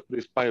developed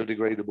this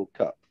biodegradable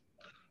cup.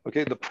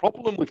 Okay, the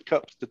problem with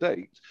cups to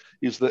date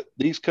is that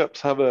these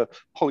cups have a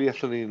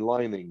polyethylene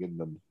lining in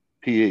them,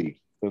 PE,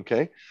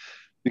 okay?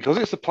 Because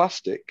it's a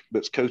plastic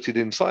that's coated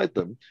inside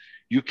them,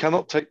 you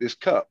cannot take this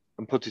cup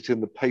and put it in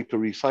the paper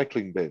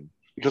recycling bin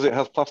because it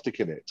has plastic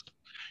in it.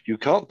 You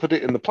can't put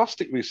it in the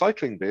plastic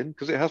recycling bin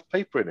because it has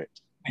paper in it.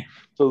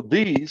 So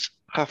these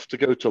have to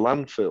go to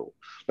landfill.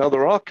 Now,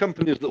 there are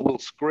companies that will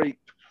scrape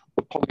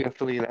the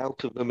polyethylene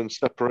out of them and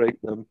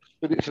separate them,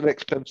 but it's an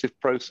expensive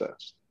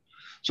process.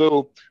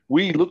 So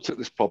we looked at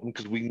this problem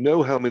because we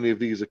know how many of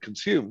these are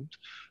consumed,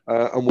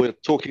 and we're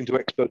talking to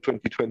Expo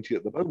 2020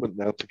 at the moment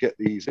now to get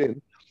these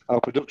in.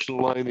 Our production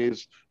line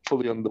is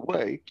fully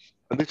underway,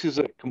 and this is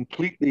a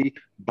completely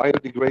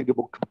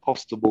biodegradable,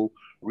 compostable,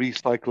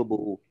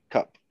 recyclable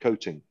cup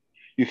coating.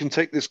 You can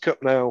take this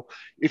cup now,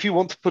 if you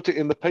want to put it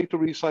in the paper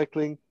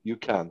recycling, you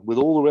can. With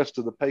all the rest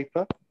of the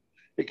paper,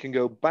 it can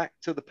go back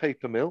to the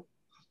paper mill,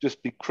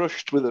 just be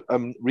crushed with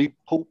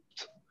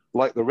repulped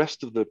like the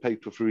rest of the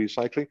paper for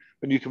recycling,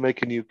 and you can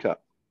make a new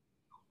cup.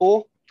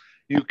 Or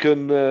you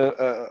can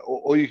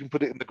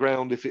put it in the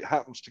ground if it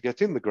happens to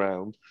get in the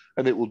ground,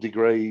 and it will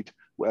degrade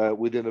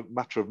within a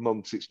matter of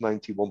months. It's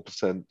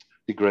 91%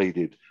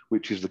 degraded,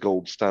 which is the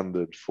gold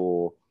standard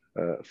for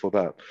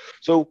that.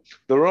 So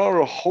there are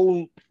a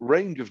whole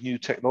range of new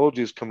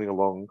technologies coming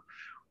along,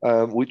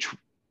 which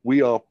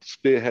we are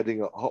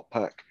spearheading at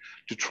Hotpack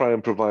to try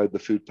and provide the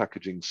food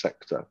packaging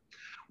sector.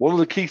 One of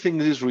the key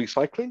things is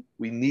recycling.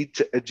 We need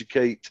to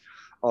educate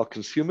our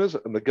consumers,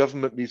 and the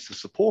government needs to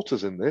support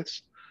us in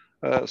this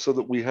so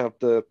that we have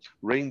the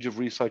range of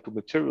recycled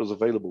materials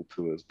available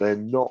to us. They're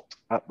not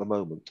at the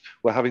moment.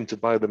 We're having to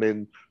buy them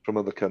in from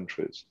other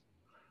countries.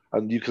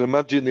 And you can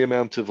imagine the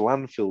amount of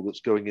landfill that's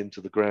going into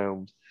the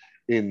ground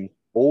in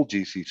all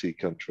GCC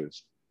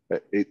countries.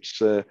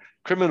 It's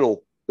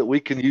criminal that we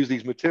can use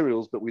these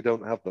materials, but we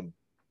don't have them.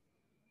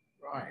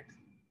 Right.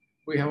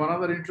 We have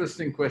another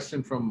interesting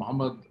question from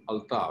Muhammad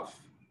Altaf,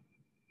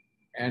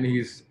 and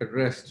he's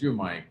addressed you,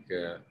 Mike.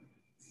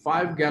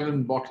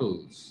 5-gallon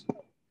bottles,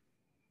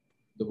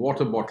 the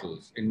water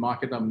bottles in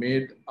market are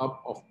made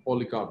up of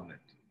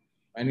polycarbonate.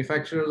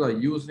 Manufacturers are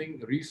using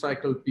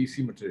recycled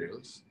PC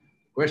materials.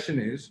 The question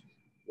is,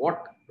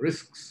 what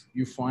risks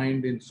you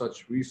find in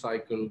such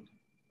recycled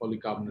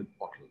polycarbonate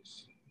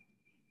bottles?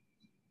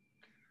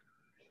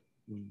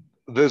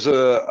 There's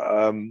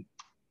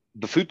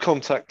the food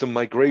contact and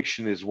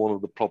migration is one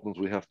of the problems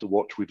we have to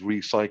watch with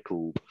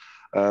recycled.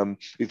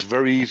 It's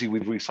very easy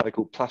with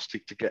recycled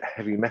plastic to get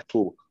heavy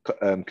metal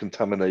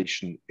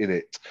contamination in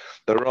it.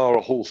 There are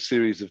a whole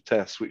series of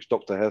tests which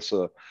Dr.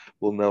 Hessa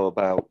will know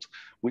about,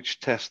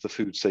 which test the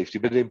food safety,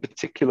 but in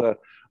particular,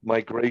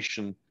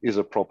 migration is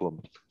a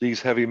problem.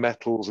 These heavy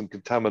metals and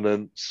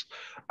contaminants,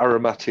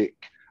 aromatic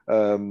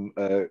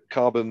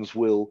carbons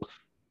will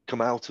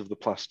come out of the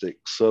plastic.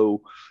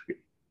 So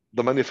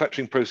the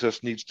manufacturing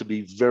process needs to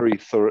be very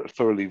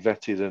thoroughly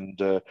vetted, and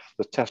the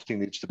testing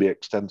needs to be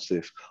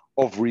extensive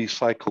of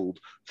recycled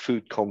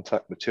food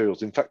contact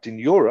materials. In fact, in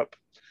Europe,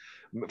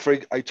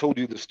 I told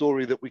you the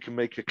story that we can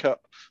make a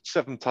cup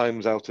 7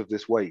 times out of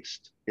this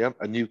waste, yeah,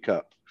 a new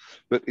cup.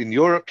 But in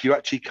Europe, you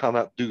actually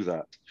cannot do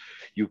that.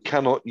 You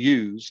cannot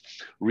use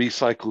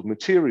recycled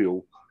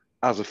material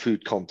as a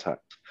food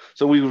contact.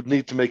 So we would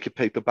need to make a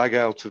paper bag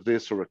out of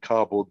this or a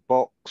cardboard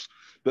box.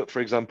 But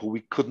for example,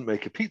 we couldn't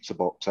make a pizza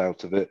box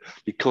out of it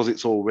because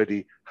it's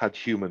already had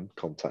human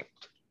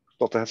contact.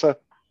 Dr. Hessa?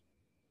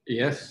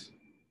 Yes,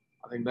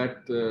 I think that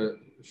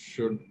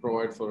should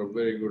provide for a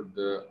very good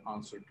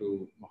answer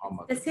to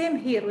Muhammad. The same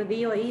here with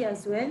the UAE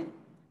as well.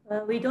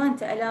 We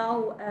don't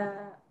allow an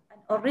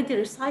already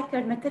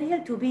recycled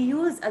material to be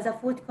used as a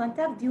food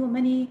contact due to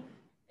many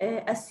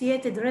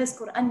associated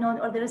risk or unknown,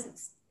 or there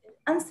is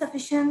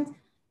insufficient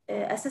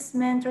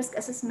risk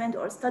assessment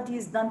or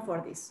studies done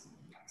for this.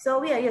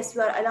 So yes,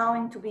 we are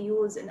allowing to be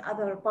used in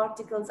other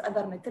particles,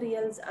 other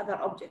materials, other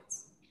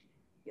objects.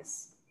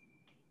 Yes.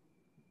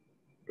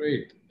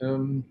 Great.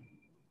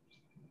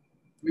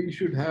 We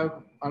should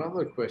have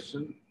another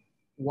question.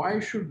 Why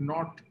should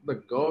not the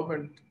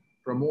government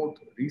promote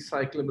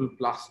recyclable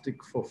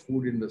plastic for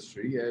food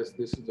industry, as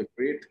this is a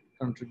great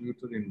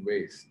contributor in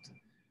waste?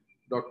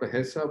 Dr.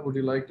 Hessa, would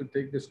you like to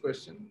take this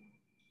question?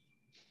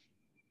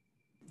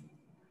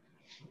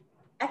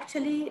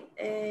 Actually,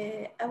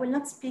 I will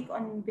not speak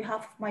on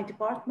behalf of my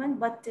department,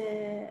 but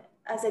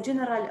as a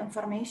general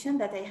information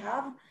that I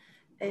have,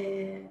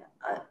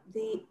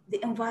 the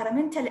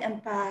environmental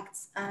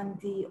impacts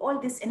and all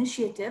these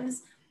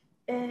initiatives,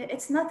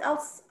 it's not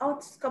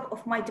out scope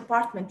of my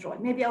department role.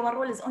 Maybe our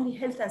role is only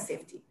health and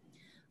safety.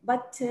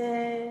 But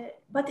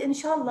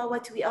inshallah,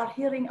 what we are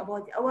hearing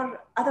about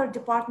our other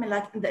department,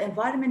 like the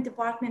environment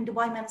department,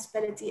 Dubai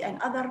Municipality, and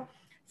other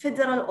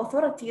federal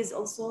authorities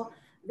also,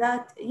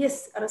 that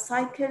yes,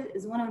 recycle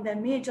is one of the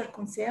major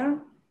concerns,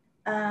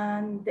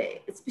 and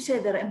especially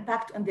their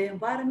impact on the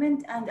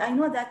environment. And I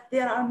know that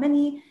there are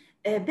many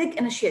big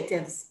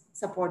initiatives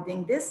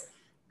supporting this.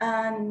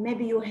 And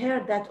maybe you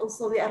heard that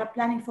also we are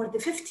planning for the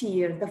 50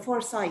 year, the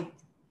foresight.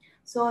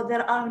 So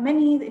there are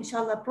many,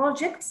 inshallah,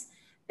 projects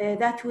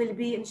that will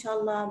be,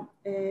 inshallah,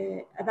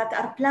 that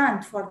are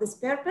planned for this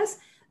purpose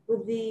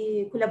with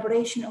the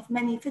collaboration of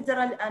many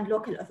federal and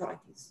local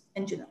authorities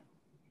in general.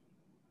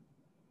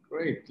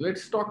 Great.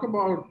 Let's talk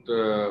about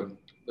the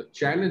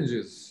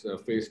challenges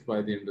faced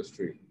by the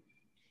industry.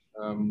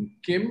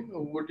 Kim,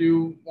 would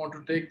you want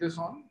to take this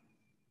on?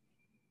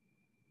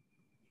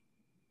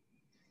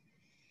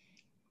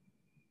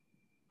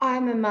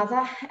 I'm a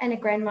mother and a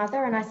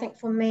grandmother, and I think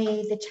for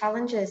me, the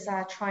challenges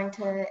are trying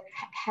to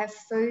have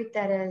food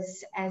that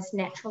is as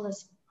natural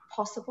as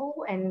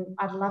possible, and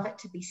I'd love it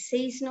to be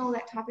seasonal,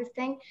 that type of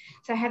thing.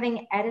 So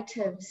having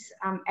additives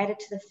added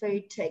to the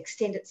food to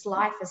extend its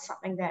life is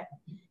something that,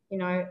 you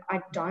know,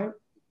 I don't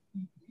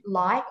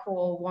like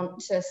or want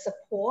to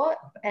support.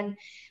 And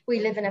we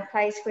live in a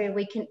place where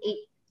we can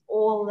eat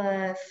all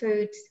the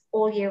foods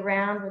all year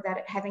round without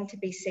it having to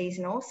be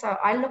seasonal. So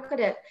I look at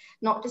it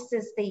not just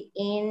as the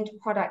end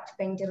product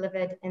being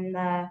delivered in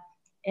the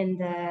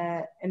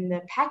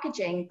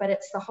packaging, but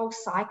it's the whole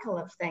cycle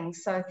of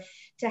things. So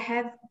to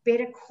have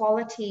better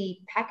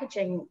quality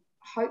packaging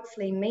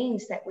hopefully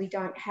means that we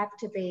don't have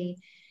to be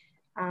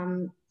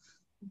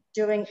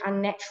doing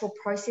unnatural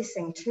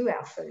processing to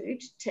our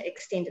food to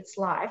extend its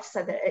life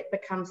so that it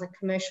becomes a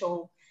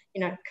commercially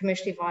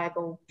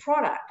viable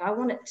product.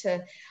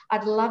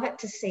 I'd love it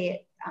to see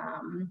it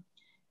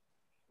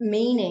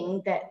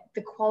meaning that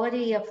the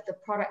quality of the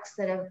products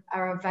that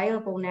are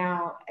available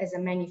now as a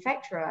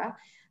manufacturer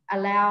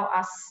allow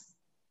us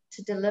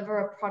to deliver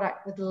a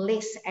product with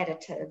less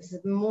additives,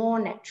 more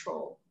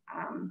natural.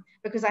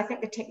 Because I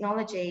think the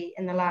technology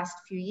in the last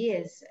few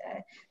years,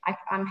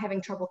 I'm having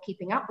trouble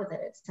keeping up with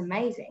it. It's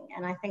amazing.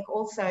 And I think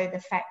also the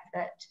fact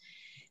that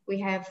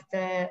we have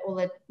all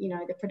the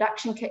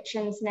production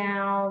kitchens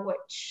now,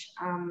 which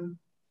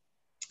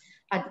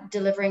are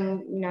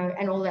delivering,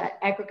 and all the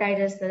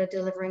aggregators that are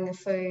delivering the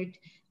food.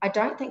 I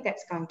don't think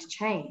that's going to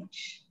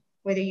change,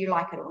 whether you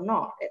like it or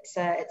not. It's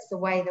the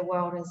way the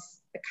world has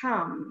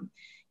become.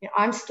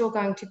 I'm still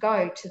going to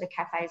go to the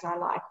cafes I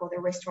like or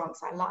the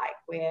restaurants I like,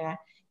 where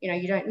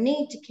you don't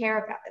need to care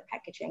about the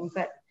packaging.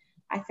 But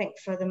I think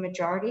for the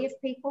majority of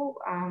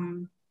people,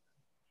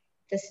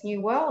 this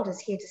new world is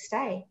here to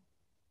stay.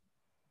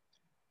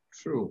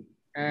 True.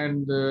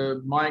 And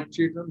Mike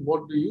Cheetham,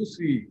 what do you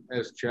see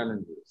as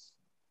challenges?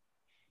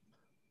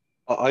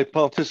 I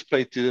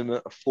participated in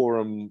a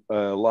forum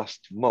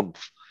last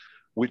month,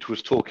 which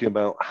was talking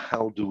about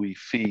how do we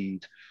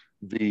feed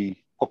the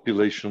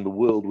population of the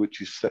world, which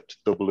is set to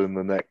double in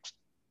the next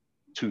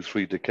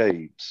 2-3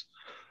 decades,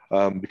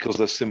 because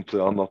there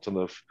simply are not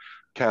enough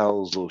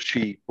cows or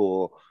sheep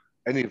or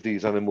any of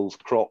these animals'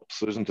 crops.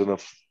 There isn't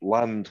enough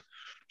land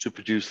to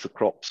produce the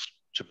crops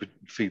to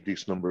feed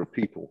this number of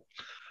people.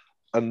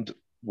 And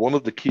one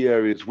of the key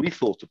areas we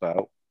thought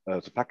about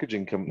as a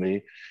packaging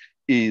company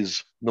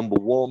is, number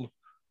one,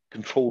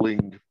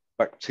 controlling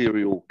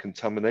bacterial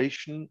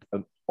contamination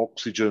and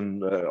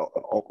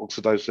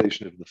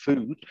oxidization of the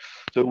food,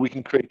 so we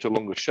can create a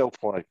longer shelf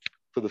life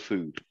for the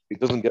food. It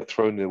doesn't get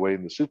thrown away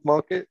in the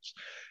supermarkets.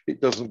 It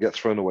doesn't get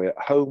thrown away at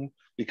home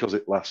because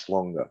it lasts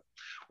longer.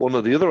 One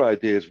of the other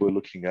ideas we're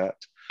looking at,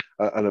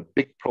 and a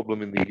big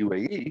problem in the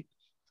UAE,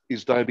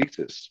 is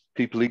diabetes.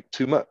 People eat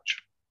too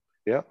much.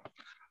 Yeah.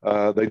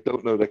 They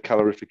don't know their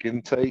calorific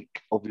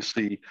intake.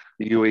 Obviously,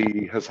 the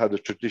UAE has had a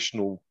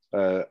traditional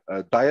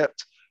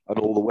diet, and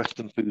all the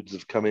Western foods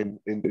have come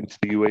into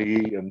the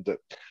UAE, and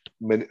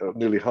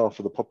nearly half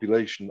of the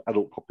population,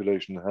 adult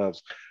population,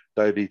 has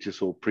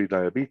diabetes or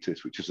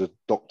pre-diabetes, which is a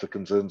doctor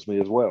concerns me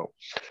as well.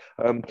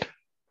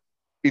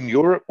 In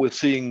Europe, we're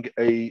seeing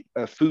a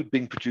food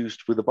being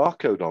produced with a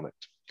barcode on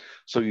it.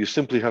 So you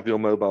simply have your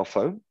mobile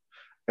phone.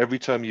 Every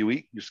time you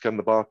eat, you scan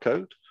the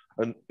barcode,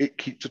 and it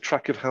keeps a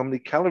track of how many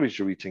calories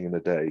you're eating in a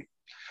day.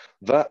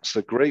 That's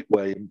a great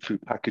way in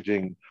food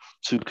packaging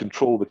to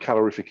control the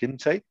calorific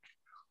intake,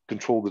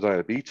 control the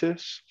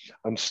diabetes,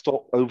 and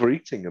stop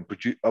overeating and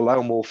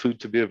allow more food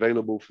to be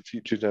available for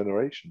future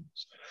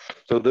generations.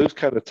 So those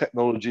kind of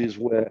technologies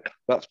where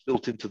that's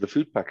built into the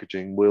food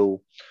packaging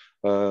will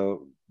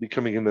be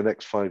coming in the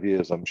next 5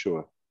 years, I'm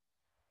sure.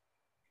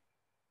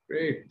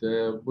 Great.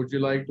 Would you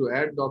like to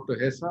add, Dr.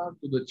 Hessa,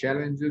 to the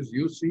challenges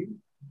you see?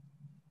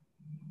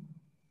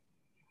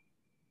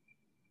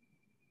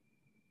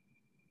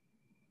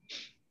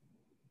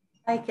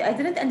 I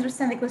didn't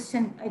understand the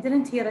question. I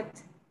didn't hear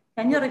it.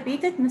 Can you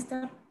repeat it,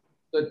 Mr.?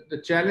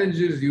 The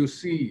challenges you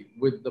see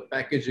with the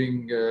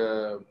packaging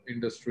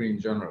industry in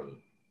general.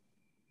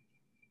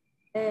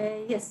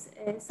 Yes,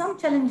 some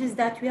challenges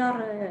that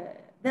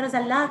there is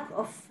a lack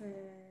of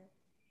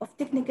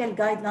technical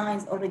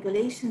guidelines or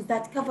regulations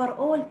that cover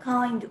all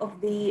kind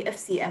of the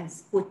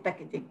FCMs, food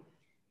packaging.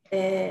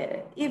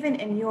 Even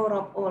in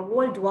Europe or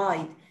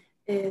worldwide,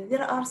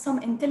 there are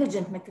some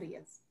intelligent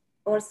materials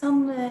or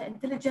some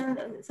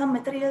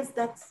materials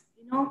that,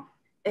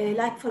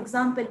 like for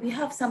example, we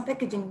have some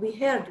packaging,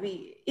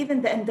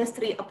 even the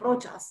industry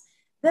approach us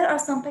There are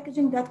some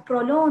packaging that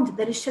prolonged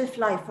the shelf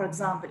life, for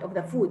example, of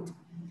the food.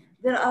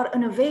 There are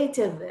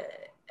innovative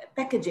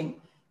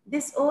packaging.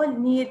 This all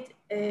need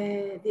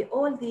the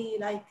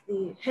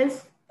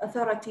health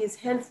authorities,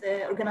 health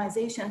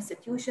organizations,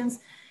 institutions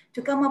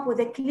to come up with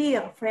a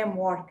clear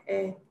framework,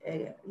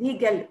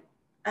 legal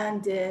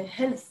and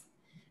health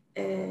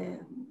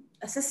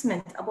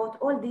assessment about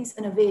all these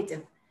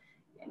innovative.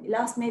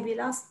 Maybe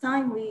last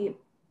time we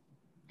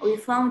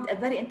found a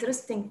very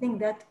interesting thing,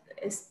 that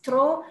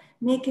straw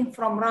making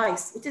from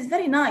rice, which is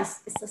very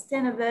nice. It's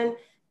sustainable,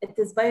 it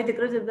is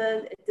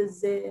biodegradable, it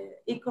is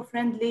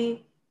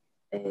eco-friendly,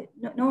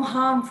 no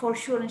harm for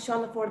sure,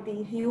 inshallah, for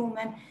the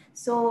human.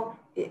 So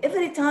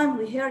every time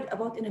we heard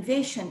about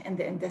innovation in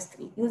the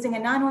industry, using a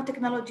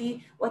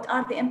nanotechnology, what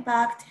are the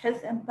impact,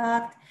 health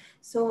impact.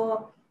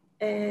 So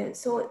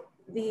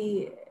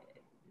the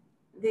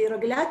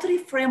regulatory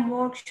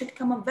framework should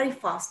come up very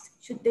fast.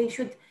 They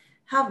should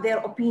have their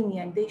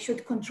opinion. They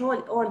should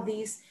control all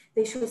these.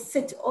 They should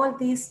set all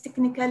these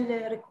technical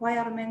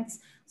requirements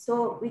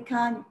so we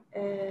can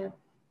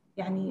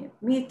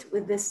meet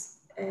with this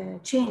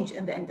change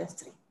in the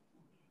industry.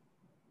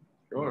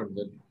 Sure,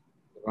 the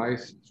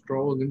rice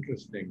straw is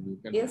interesting. You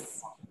can,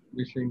 yes,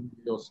 finishing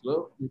your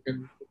slurp, you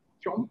can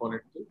chomp on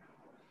it too.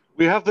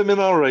 We have them in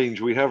our range.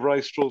 We have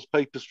rice straws,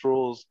 paper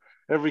straws,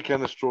 every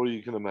kind of straw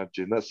you can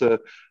imagine. That's a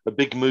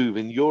big move.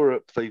 In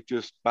Europe, they've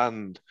just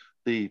banned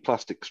the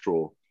plastic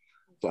straw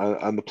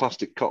and the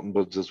plastic cotton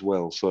buds as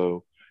well.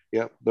 So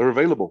yeah, they're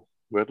available,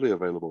 readily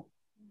available.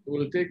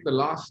 We'll take the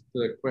last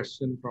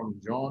question from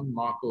John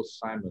Marcos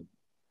Simon.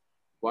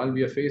 While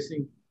we are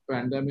facing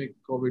pandemic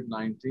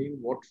COVID-19,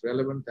 what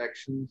relevant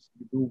actions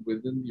you do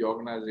within the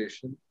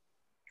organization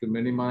to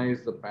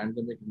minimize the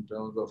pandemic in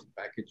terms of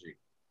packaging?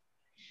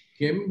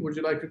 Kim, would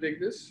you like to take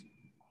this?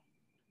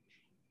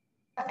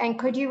 And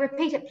could you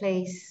repeat it,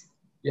 please?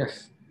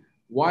 Yes.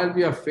 While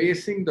we are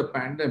facing the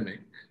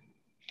pandemic,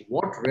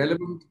 what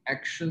relevant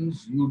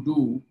actions you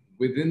do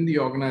within the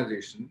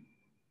organization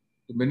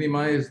to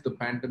minimize the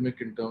pandemic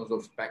in terms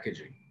of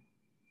packaging?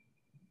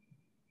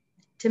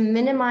 To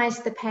minimize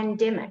the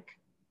pandemic?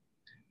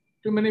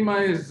 To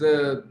minimize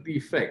the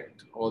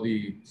effect or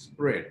the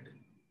spread.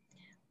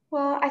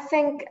 Well, I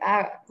think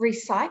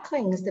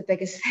recycling is the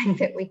biggest thing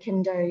that we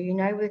can do. You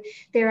know,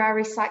 there are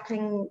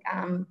recycling.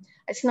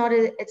 It's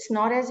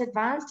not as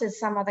advanced as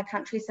some other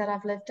countries that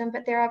I've lived in,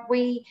 but there are.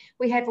 We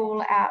have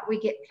all our. We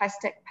get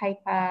plastic,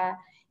 paper,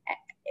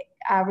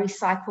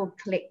 recycled,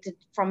 collected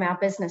from our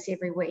business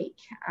every week.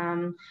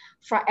 At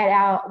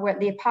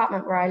the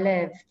apartment where I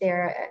live,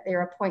 there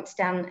are points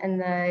down in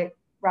the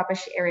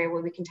rubbish area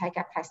where we can take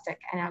our plastic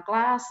and our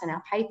glass and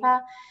our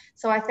paper.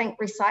 So I think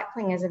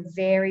recycling is a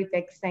very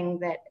big thing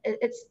that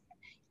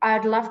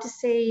I'd love to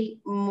see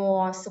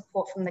more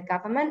support from the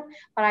government,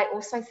 but I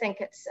also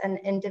think it's an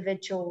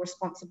individual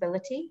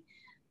responsibility.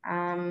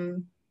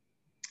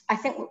 I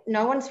think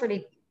no one's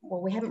really,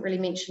 well, we haven't really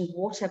mentioned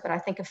water, but I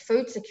think if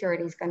food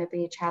security is going to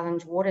be a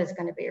challenge, water is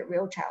going to be a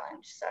real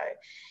challenge. So,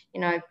 you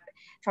know,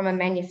 from a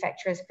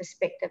manufacturer's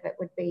perspective, it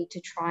would be to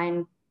try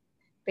and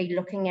be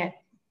looking at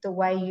the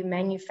way you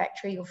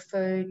manufacture your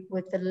food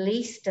with the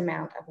least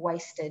amount of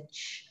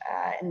wastage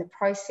in the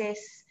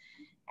process,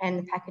 and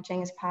the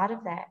packaging is part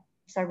of that.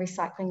 So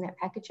recycling that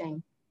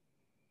packaging.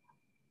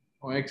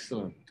 Oh,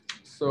 excellent.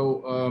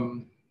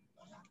 So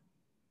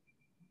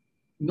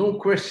no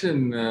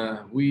question,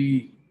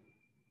 we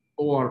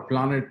owe our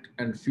planet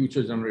and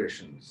future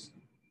generations.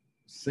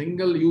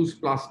 Single-use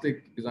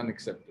plastic is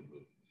unacceptable.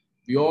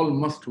 We all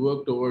must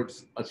work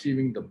towards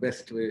achieving the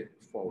best way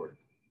forward.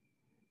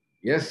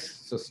 Yes,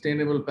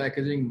 sustainable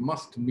packaging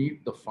must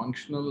meet the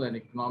functional and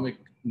economic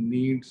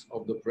needs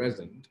of the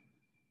present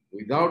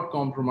without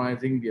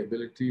compromising the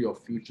ability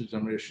of future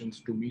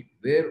generations to meet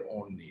their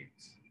own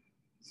needs.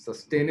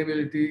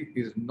 Sustainability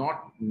is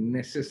not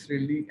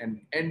necessarily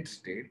an end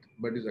state,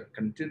 but is a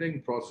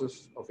continuing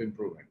process of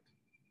improvement.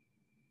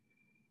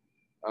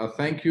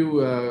 Thank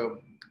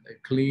you,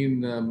 Clean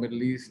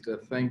Middle East.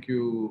 Thank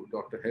you,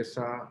 Dr.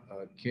 Hessa,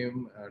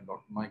 Kim,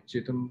 Dr. Mike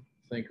Cheetham.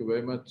 Thank you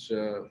very much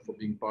for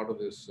being part of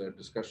this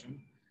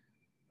discussion.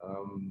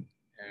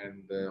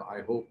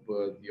 I hope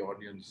the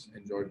audience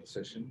enjoyed the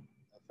session.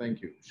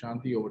 Thank you.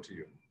 Shanti, over to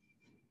you.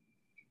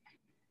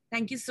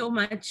 Thank you so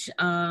much,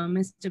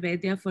 Mr.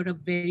 Vaidya, for a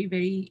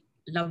very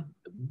well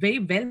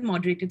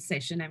moderated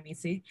session, I may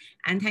say.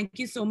 And thank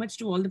you so much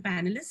to all the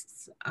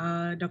panelists,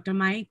 Dr.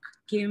 Mike,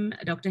 Kim,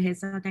 Dr.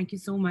 Hessa. Thank you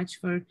so much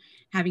for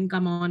having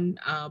come on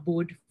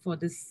board for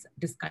this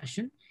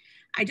discussion.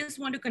 I just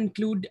want to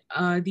conclude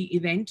the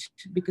event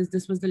because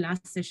this was the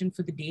last session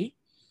for the day.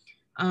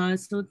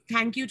 So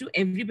thank you to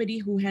everybody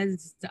who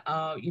has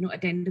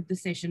attended the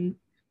session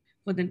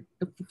for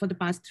the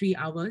past 3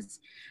 hours.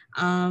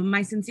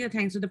 My sincere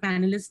thanks to the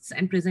panelists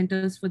and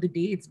presenters for the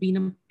day. It's been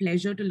a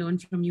pleasure to learn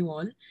from you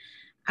all.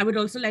 I would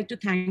also like to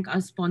thank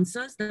our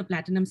sponsors, the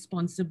platinum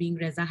sponsor being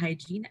Reza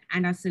Hygiene,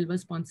 and our silver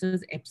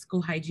sponsors,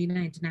 EBSCO,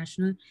 Hygiena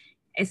International,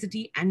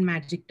 Essity, and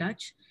Magic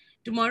Touch.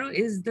 Tomorrow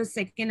is the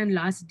second and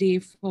last day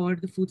for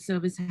the food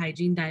service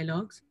hygiene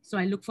dialogues. So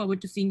I look forward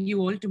to seeing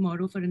you all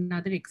tomorrow for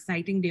another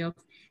exciting day of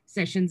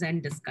sessions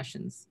and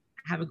discussions.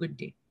 Have a good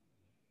day.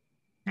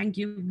 Thank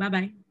you.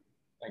 Bye-bye.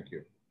 Thank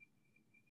you.